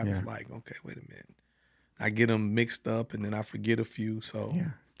 5, it's like, okay, wait a minute. I get them mixed up and then I forget a few. So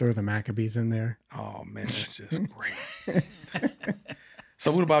Throw the Maccabees in there. oh man, that's just great.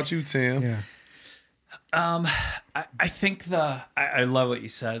 So what about you, Tim? Yeah. I think I love what you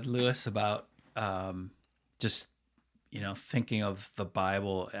said, Lewis, about just thinking of the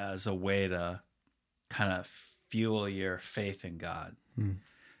Bible as a way to kind of fuel your faith in God.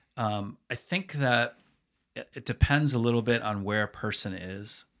 I think that it depends a little bit on where a person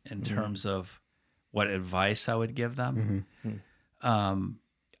is in terms of what advice I would give them.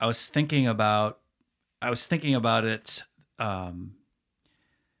 I was thinking about it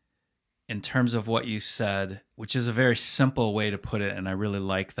in terms of what you said, which is a very simple way to put it, and I really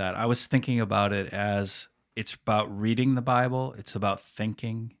like that. I was thinking about it as it's about reading the Bible, it's about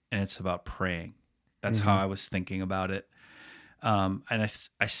thinking, and it's about praying. That's how I was thinking about it. And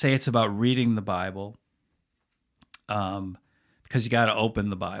I say it's about reading the Bible because you got to open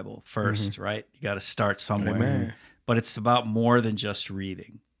the Bible first, right? You got to start somewhere. Amen. But it's about more than just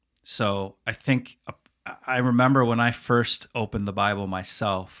reading. So I remember when I first opened the Bible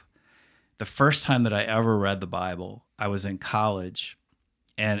myself, the first time that I ever read the Bible, I was in college,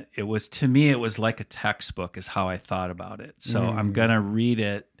 and to me, it was like a textbook is how I thought about it. So I'm going to read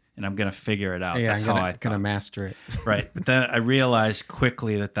it and I'm going to figure it out. Yeah, That's how I thought. Going to master it. Right. But then I realized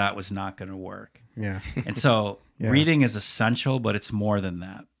quickly that was not going to work. Yeah. And so reading is essential, but it's more than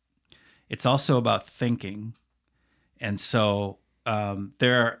that. It's also about thinking. And so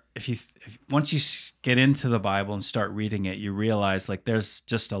once you get into the Bible and start reading it, you realize like there's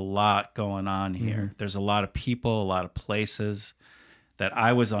just a lot going on here. There's a lot of people, a lot of places that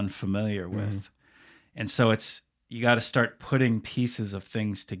I was unfamiliar with. And so you got to start putting pieces of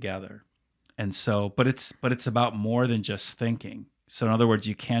things together. And so, but it's about more than just thinking. So in other words,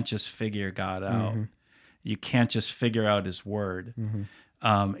 you can't just figure God out. You can't just figure out his word.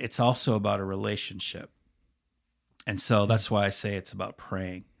 It's also about a relationship. And so that's why I say it's about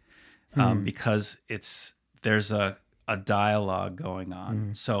praying, because there's a dialogue going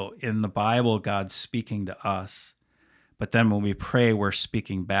on. So in the Bible, God's speaking to us, but then when we pray, we're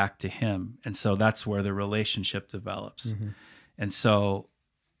speaking back to him. And so that's where the relationship develops. And so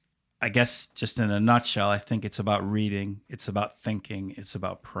I guess just in a nutshell, I think it's about reading, it's about thinking, it's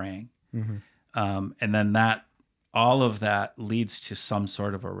about praying. And then all of that leads to some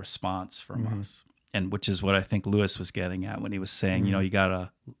sort of a response from us. And which is what I think Lewis was getting at when he was saying, you got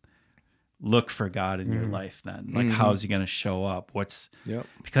to look for God in your life then. Like, how is he going to show up?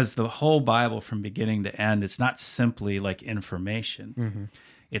 Because the whole Bible from beginning to end, it's not simply like information.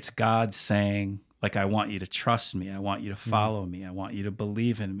 It's God saying, like, I want you to trust me. I want you to follow me. I want you to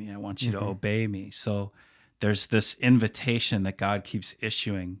believe in me. I want you to obey me. So there's this invitation that God keeps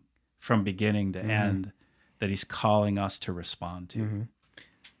issuing from beginning to end that he's calling us to respond to.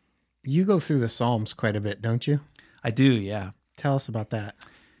 You go through the Psalms quite a bit, don't you? I do, yeah. Tell us about that.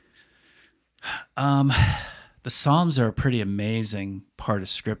 The Psalms are a pretty amazing part of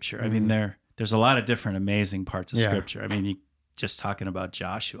Scripture. I mean, there's a lot of different amazing parts of Scripture. I mean, you just talking about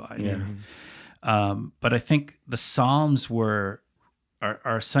Joshua. I mean, but I think the Psalms are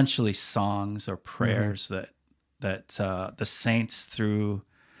essentially songs or prayers that the saints through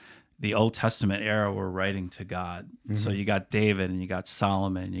the Old Testament era were writing to God. So you got David and you got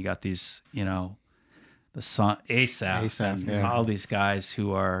Solomon and you got these, the son Asaph and all these guys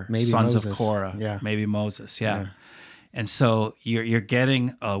who are maybe sons Moses. of Korah, maybe Moses. And so you're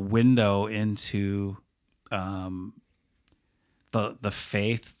getting a window into the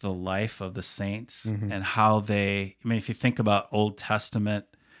faith, the life of the saints, and how if you think about Old Testament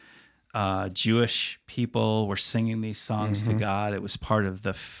Jewish people were singing these songs to God, it was part of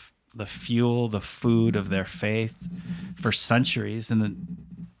the fuel, the food of their faith for centuries. And then,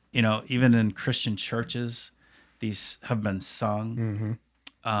 even in Christian churches, these have been sung.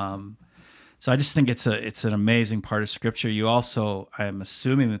 So I just think it's an amazing part of Scripture. You also, I'm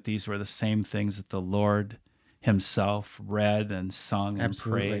assuming that these were the same things that the Lord himself read and sung and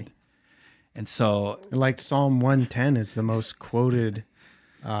prayed. And so, like Psalm 110 is the most quoted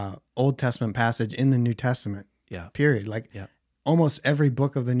Old Testament passage in the New Testament. Period. Almost every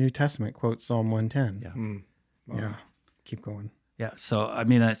book of the New Testament quotes Psalm 110. Wow. Keep going. Yeah. So, I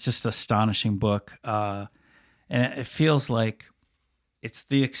mean, it's just an astonishing book. And it feels like it's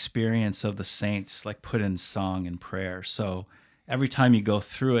the experience of the saints, like put in song and prayer. So every time you go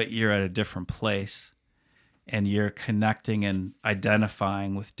through it, you're at a different place and you're connecting and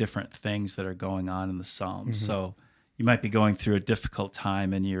identifying with different things that are going on in the Psalms. Mm-hmm. So you might be going through a difficult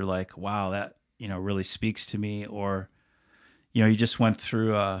time and you're like, wow, that, really speaks to me. Or, you just went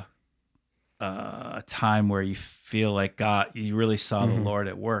through a time where you feel like God, you really saw the Lord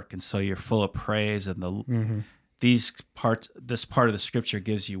at work. And so you're full of praise, and this part of the scripture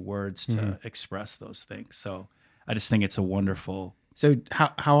gives you words to express those things. So I just think it's a wonderful. So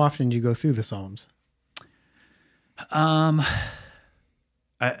how often do you go through the Psalms? I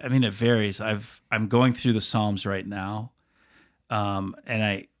mean, it varies. I'm going through the Psalms right now.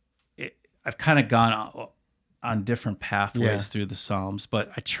 And I've kind of gone on different pathways through the Psalms,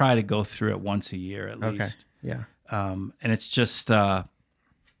 but I try to go through it once a year at least. Yeah. And it's just, I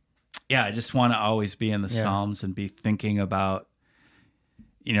just want to always be in the Psalms and be thinking about,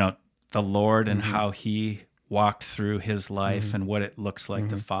 the Lord and how he walked through his life and what it looks like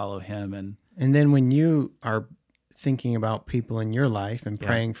to follow him. And then when you are thinking about people in your life and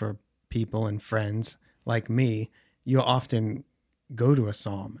praying for people and friends like me, you'll often go to a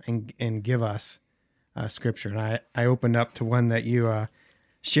Psalm and give us scripture. And I opened up to one that you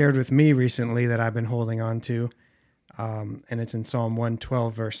shared with me recently that I've been holding on to. And it's in Psalm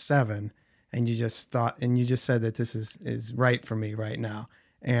 112, verse 7. And you just said that this is right for me right now.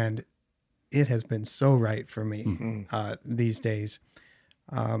 And it has been so right for me these days.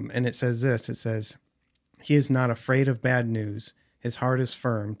 And it says this, it says, he is not afraid of bad news. His heart is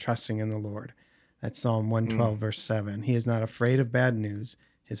firm, trusting in the Lord. That's Psalm 112, verse 7. He is not afraid of bad news.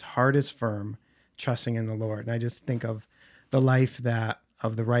 His heart is firm, trusting in the Lord. And I just think of the life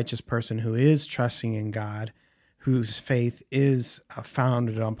of the righteous person who is trusting in God, whose faith is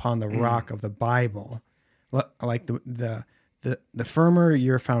founded upon the rock of the Bible. Like the firmer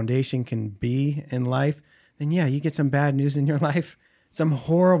your foundation can be in life, then you get some bad news in your life, some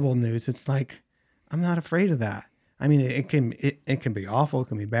horrible news. It's like, I'm not afraid of that. I mean, it can be awful, it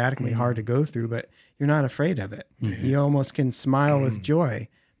can be bad, it can be hard to go through, but you're not afraid of it. Mm-hmm. You almost can smile with joy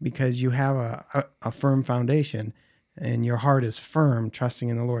because you have a firm foundation and your heart is firm, trusting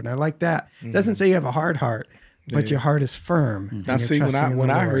in the Lord. And I like that. It doesn't say you have a hard heart, but your heart is firm. Now, see, when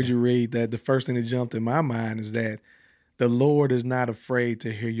I heard you read that, the first thing that jumped in my mind is that the Lord is not afraid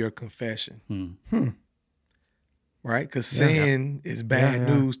to hear your confession. Right? Because sin is bad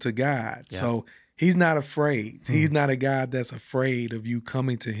news to God. Yeah. So he's not afraid. He's not a God that's afraid of you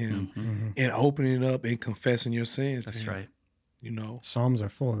coming to him and opening it up and confessing your sins to him. That's right. Psalms are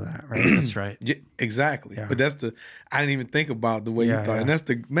full of that, right? That's right. Yeah, exactly. Yeah. But I didn't even think about the way you thought. And that's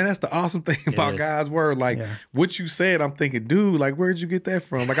the awesome thing about God's word. Like what you said, I'm thinking, dude, like, where'd you get that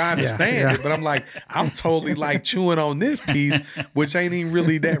from? Like, I understand it, but I'm like, I'm totally like chewing on this piece, which ain't even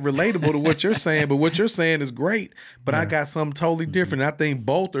really that relatable to what you're saying. But what you're saying is great, but I got something totally different. I think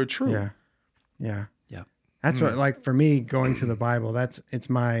both are true. Yeah. That's what, like, for me, going to the Bible, it's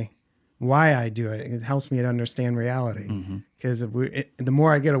my why I do it. It helps me to understand reality. Because the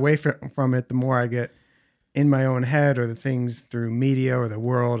more I get away from it, the more I get in my own head, or the things through media or the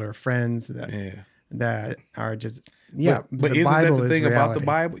world or friends that are just But the isn't Bible that the thing is about the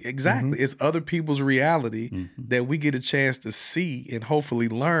Bible? Exactly. It's other people's reality that we get a chance to see and hopefully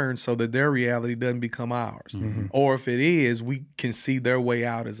learn, so that their reality doesn't become ours. Or if it is, we can see their way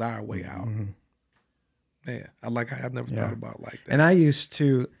out as our way out. Yeah, I've never thought about it like that. And I used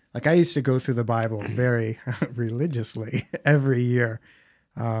to go through the Bible very religiously every year.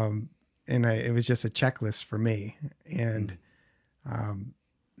 And it was just a checklist for me. And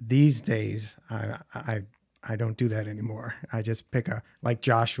these days, I don't do that anymore. I just pick like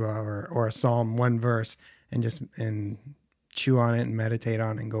Joshua or a Psalm, one verse, and chew on it and meditate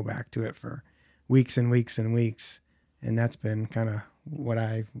on it and go back to it for weeks and weeks and weeks. And that's been kind of what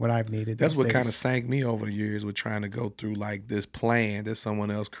I've needed. That's what kind of sank me over the years with trying to go through like this plan that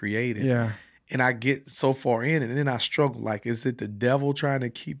someone else created. Yeah. And I get so far in it, and then I struggle. Like, is it the devil trying to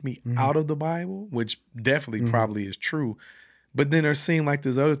keep me out of the Bible? Which definitely probably is true. But then there seemed like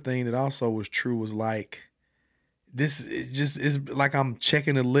this other thing that also was true, was like, this is like I'm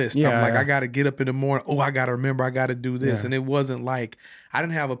checking a list. I'm like, I got to get up in the morning. Oh, I got to remember I got to do this. And it wasn't like, I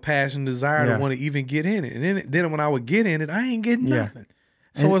didn't have a passion, desire to want to even get in it. And then when I would get in it, I ain't getting nothing.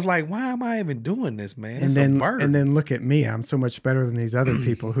 So it's like, why am I even doing this, man? It's a burden. And then look at me. I'm so much better than these other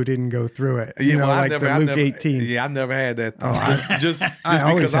people who didn't go through it. Like Luke 18. Yeah, I never had that thought. Just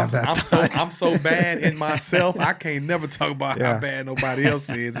because I'm so bad in myself, I can't never talk about how bad nobody else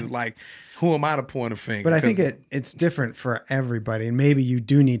is. It's like, who am I to point a finger? But I think it's different for everybody. And maybe you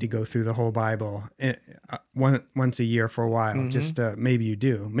do need to go through the whole Bible once a year for a while. Just maybe you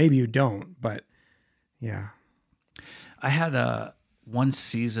do. Maybe you don't. But yeah. I had one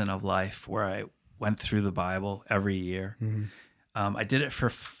season of life where I went through the Bible every year. I did it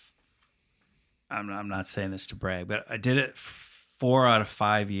for, I'm not saying this to brag, but I did it 4 out of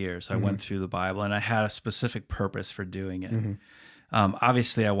 5 years. I went through the Bible, and I had a specific purpose for doing it.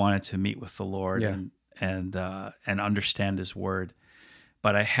 Obviously, I wanted to meet with the Lord and understand His Word.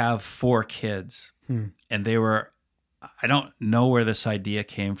 But I have 4 kids, and they were, I don't know where this idea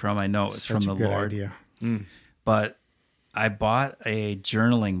came from. I know it was from the Lord. Idea. But I bought a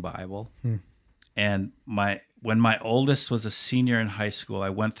journaling Bible, and when my oldest was a senior in high school, I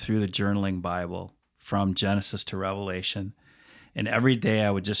went through the journaling Bible from Genesis to Revelation. And every day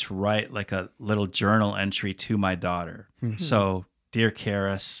I would just write like a little journal entry to my daughter. So, dear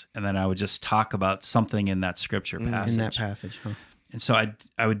Karis, and then I would just talk about something in that scripture passage. In that passage, huh? And so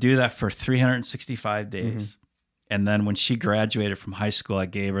I would do that for 365 days. And then when she graduated from high school, I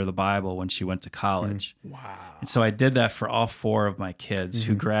gave her the Bible when she went to college. Wow. And so I did that for all 4 of my kids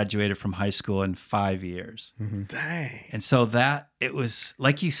who graduated from high school in 5 years. Dang. And so it was,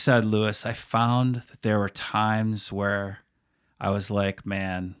 like you said, Lewis, I found that there were times where I was like,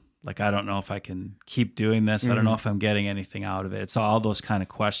 man, like, I don't know if I can keep doing this. I don't know if I'm getting anything out of it. It's all those kind of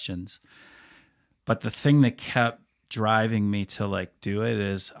questions. But the thing that kept driving me to like do it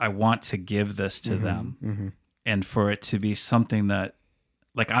is I want to give this to them. And for it to be something that,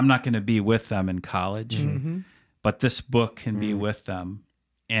 like, I'm not going to be with them in college, but this book can be with them.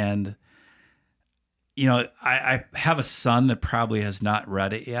 And, you know, I have a son that probably has not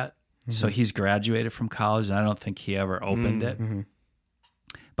read it yet. So he's graduated from college, and I don't think he ever opened it.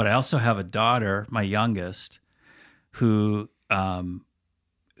 But I also have a daughter, my youngest, who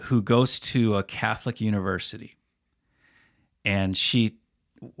goes to a Catholic university. And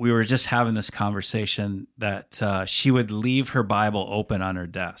we were just having this conversation that she would leave her Bible open on her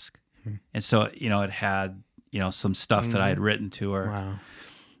desk. And so, you know, it had, you know, some stuff that I had written to her. Wow.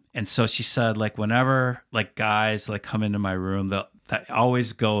 And so she said, like, whenever like guys like come into my room, they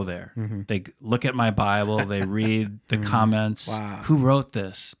always go there. They look at my Bible, they read the comments, who wrote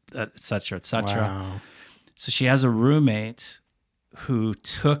this, et cetera, et cetera. Wow. So she has a roommate who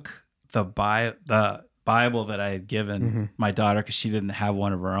took the Bible that I had given my daughter, because she didn't have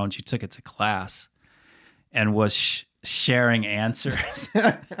one of her own. She took it to class and was sharing answers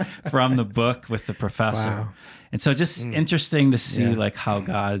from the book with the professor. Wow. And so just interesting to see like how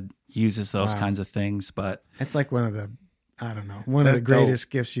God uses those kinds of things. But it's like one of the greatest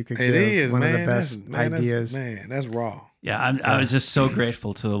gifts you could give. It is, one man. of the best ideas. That's raw. Yeah, I was just so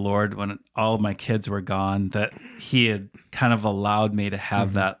grateful to the Lord when all of my kids were gone that He had kind of allowed me to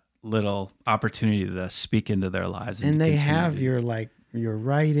have that little opportunity to speak into their lives. And they have your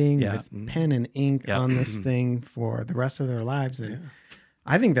writing with pen and ink on this thing for the rest of their lives. And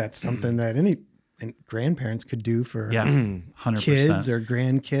I think that's something that any grandparents could do for 100%. kids or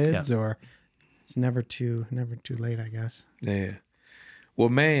grandkids, or it's never too late, I guess. Yeah. Well,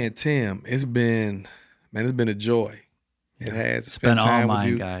 man, Tim, it's been a joy. It has. It's been all mine,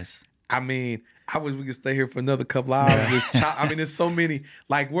 with you guys. I mean, we could stay here for another couple hours. I mean, there's so many,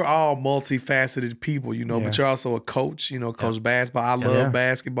 like, we're all multifaceted people, you know, but you're also a coach, you know, coach basketball. I love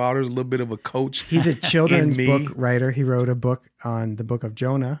basketball. There's a little bit of a coach. He's a children's book writer. He wrote a book on the book of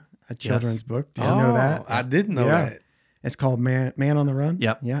Jonah, a children's book. Did you know that? I didn't know that. It's called Man on the Run.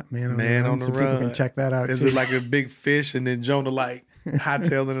 Yep. Yeah, Man on the so Run. People can check that out. Is it like a big fish and then Jonah like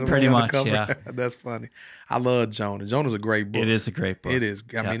hightailing it Pretty on much, the cover? yeah. That's funny. I love Jonah. Jonah's a great book. It is a great book. It is.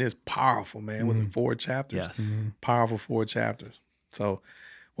 I mean, it's powerful, man. Was it 4 chapters? Yes. Powerful 4 chapters. So,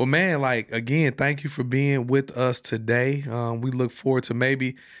 well, man, like, again, thank you for being with us today. We look forward to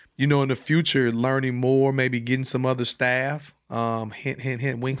maybe, you know, in the future, learning more, maybe getting some other staff. Hint, hint,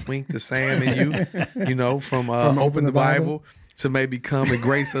 hint, wink, wink to Sam and you know, from Open the Bible, to maybe come and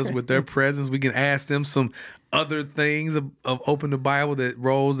grace us with their presence. We can ask them some other things of Open the Bible, that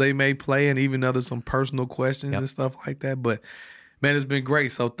roles they may play, and even some personal questions and stuff like that. But, man, it's been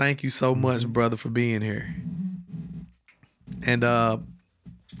great. So thank you so much, brother, for being here. And, I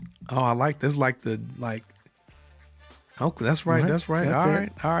like this, oh, that's right. What? That's right.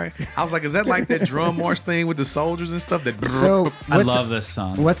 That's All right. I was like, is that like that drum march thing with the soldiers and stuff? So I love this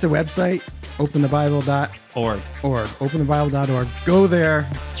song. What's the website? OpenTheBible.org. Org. OpenTheBible.org. Go there,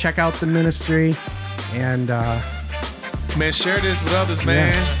 check out the ministry, and man, share this with others,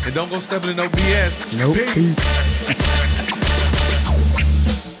 man. And don't go stepping in no BS. Nope. Peace.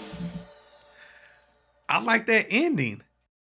 I like that ending.